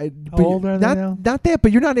like I How but old are they not, now? Not that,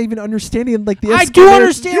 but you're not even understanding like the I escort do is-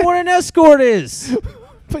 understand what an escort is.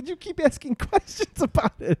 But you keep asking questions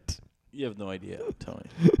about it. You have no idea, Tony.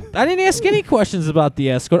 I didn't ask any questions about the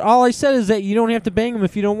escort. All I said is that you don't have to bang them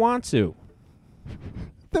if you don't want to.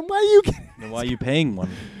 Then why are you getting, Then why are you paying one?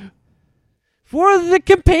 For the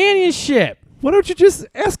companionship. why don't you just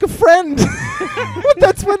ask a friend?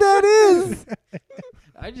 That's what that is.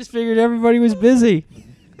 I just figured everybody was busy.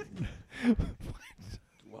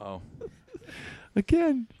 Wow.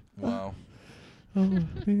 Again. Wow. Oh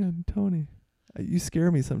man, Tony. You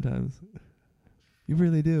scare me sometimes. You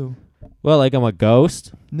really do. Well, like I'm a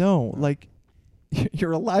ghost? No, like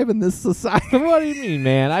you're alive in this society. What do you mean,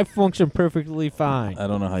 man? I function perfectly fine. I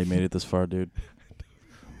don't know how you made it this far, dude.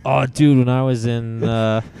 Oh, dude, when I was in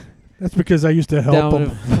That's because I used to help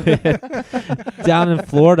down, them. down in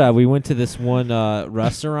Florida, we went to this one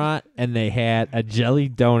restaurant, and they had a jelly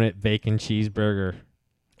donut bacon cheeseburger.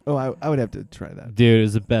 Oh, I would have to try that. Dude, it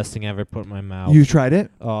was the best thing I ever put in my mouth. You tried it?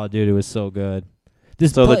 Oh, dude, it was so good.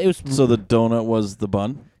 This So it was the donut was the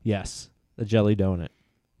bun. yes, the jelly donut.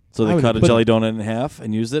 So I they would cut a put- jelly donut in half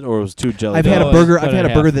and used it, or it was 2 jelly I've donuts? had a donuts. burger. Cut I've it had a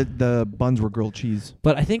in burger half. that the buns were grilled cheese.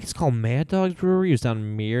 But I think it's called Mad Dog's Brewery. It was down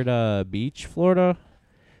in Myrta Beach, Florida.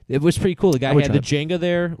 It was pretty cool. The guy I would had the try Jenga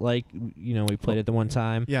there, like we played it the one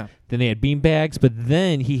time. Yeah. Then they had bean bags, but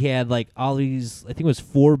then he had like all these. I think it was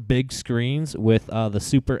 4 big screens with the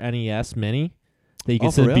Super NES Mini that you Oh,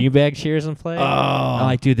 could for sit real? beanbag chairs and play. Oh. I'm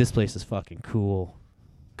like, dude, this place is fucking cool.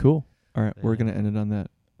 Cool. All right, we're Yeah. gonna end it on that.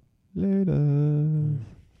 Later.